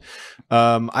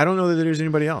 I don't know that there's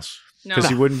anybody else No. because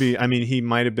he wouldn't be. I mean, he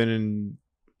might have been in.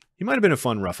 He might have been a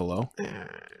fun Ruffalo.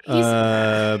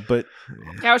 But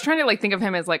Yeah, I was trying to like think of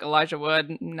him as like Elijah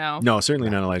Wood. No. no, certainly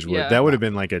not Elijah Wood. Yeah. That would have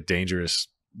been like a dangerous,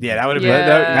 Yeah, that would have Yeah.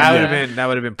 that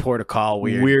would have been port of call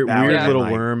weird. That weird would've little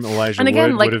been like- worm. Elijah And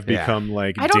again, Wood like- would have become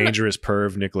like I don't kn- dangerous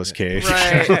perv Nicolas Cage.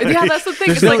 Right. Yeah, that's the thing.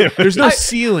 There's It's no, like there's no I-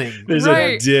 ceiling. There's a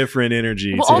Right. different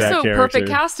energy well, to that also character. perfect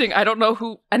casting. I don't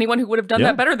know anyone who would have done Yeah.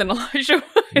 that better than Elijah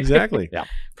Wood. Exactly. Yeah.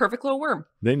 Perfect little worm.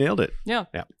 They nailed it. Yeah.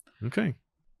 Okay.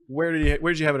 Where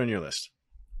did you have it on your list?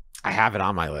 I have it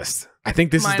on my list. I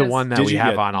think this Mine is the is- one that Did we you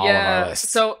have get- on all of our lists.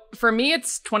 So for me,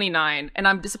 it's 29, and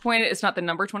I'm disappointed it's not the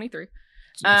number 23.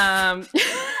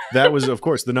 That was, of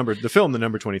course, the number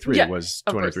 23 Yeah, was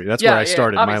of 23. course. That's Yeah, where I yeah,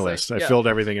 started my obviously, list. I yeah. filled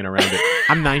everything in around it.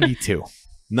 I'm 92.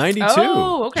 92.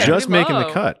 Oh, okay. Just pretty making the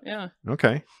low. cut. Yeah.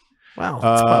 Okay. Wow.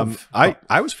 that's above.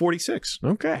 I was 46.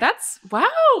 Okay. That's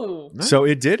wow. So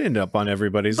it did end up on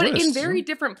everybody's But list. in very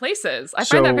different places. I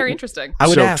So- find that very interesting. I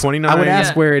would So ask 29 I would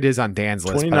ask Yeah. where it is on Dan's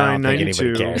list, but I 29, don't think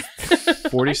anybody 92, cares.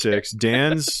 46.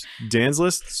 Dan's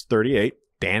list's 38.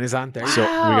 Dan is on 30. So we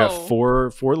got Wow.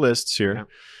 four lists here. Yeah.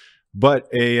 But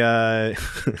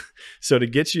so to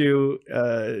get you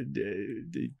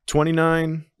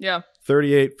 29, Yeah.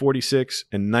 38, 46,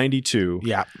 and 92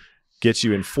 Yeah. gets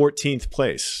you in 14th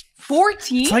place.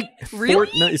 14? It's like really?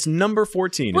 No, it's number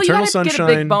 14. Well, Eternal you gotta get a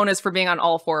Sunshine. big bonus for being on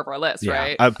all 4 of our lists, Yeah.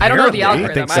 right? I don't know the Apparently,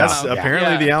 algorithm. I think I don't so. know.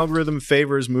 Apparently, Yeah. the algorithm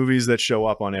favors movies that show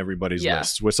up on everybody's Yeah.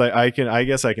 lists, which I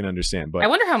guess I can understand. But I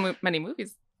wonder how many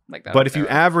movies like that. but if you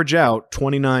there are. average out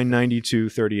 29, 92,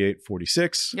 38,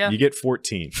 46, Yeah. you get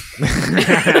 14.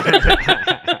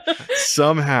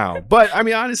 Somehow. But I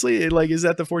mean, honestly, is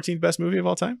that the 14th best movie of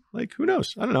all time? Like, who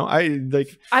knows? I don't know.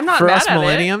 I'm not For mad us at it.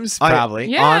 millenniums, I- probably.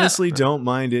 Yeah. honestly don't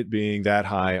mind it being that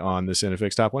high on the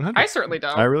CineFix Top 100. I certainly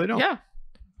don't. I really don't. Yeah,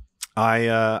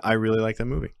 I really like that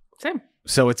movie. same.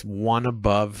 So it's one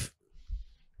above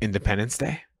Independence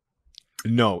Day.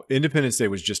 No, Independence Day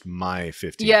was just my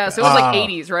 15th. Yeah, best. so it was like Oh.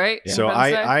 80s, right? So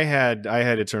Independence Day? I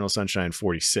had Eternal Sunshine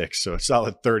 46, so a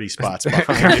solid 30 spots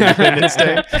behind Independence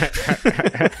Day.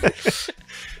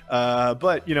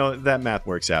 But that math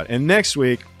works out. And next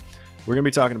week we're gonna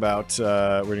be talking about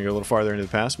we're gonna go a little farther into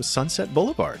the past with Sunset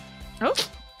Boulevard. Oh, All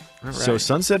right. So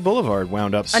Sunset Boulevard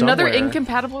wound up another somewhere.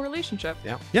 incompatible relationship.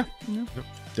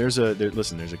 There's a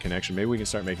connection. Maybe we can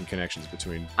start making connections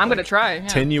between. I'm gonna try. Yeah.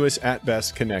 Tenuous at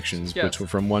best connections Yes.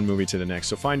 from one movie to the next.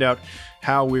 So find out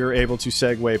how we were able to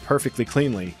segue perfectly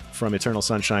cleanly from Eternal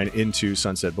Sunshine into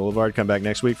Sunset Boulevard. Come back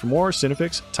next week for more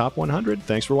CineFix Top 100.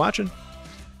 Thanks for watching.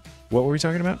 What were we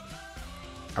talking about?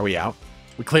 Are we out?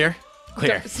 We clear?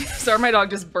 Clear. Sorry, my dog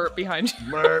just burped behind you.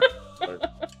 Burp.